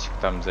часик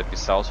там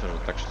записался уже,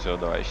 так что все,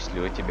 давай,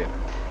 счастливо тебе.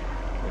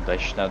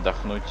 Удачно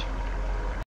отдохнуть.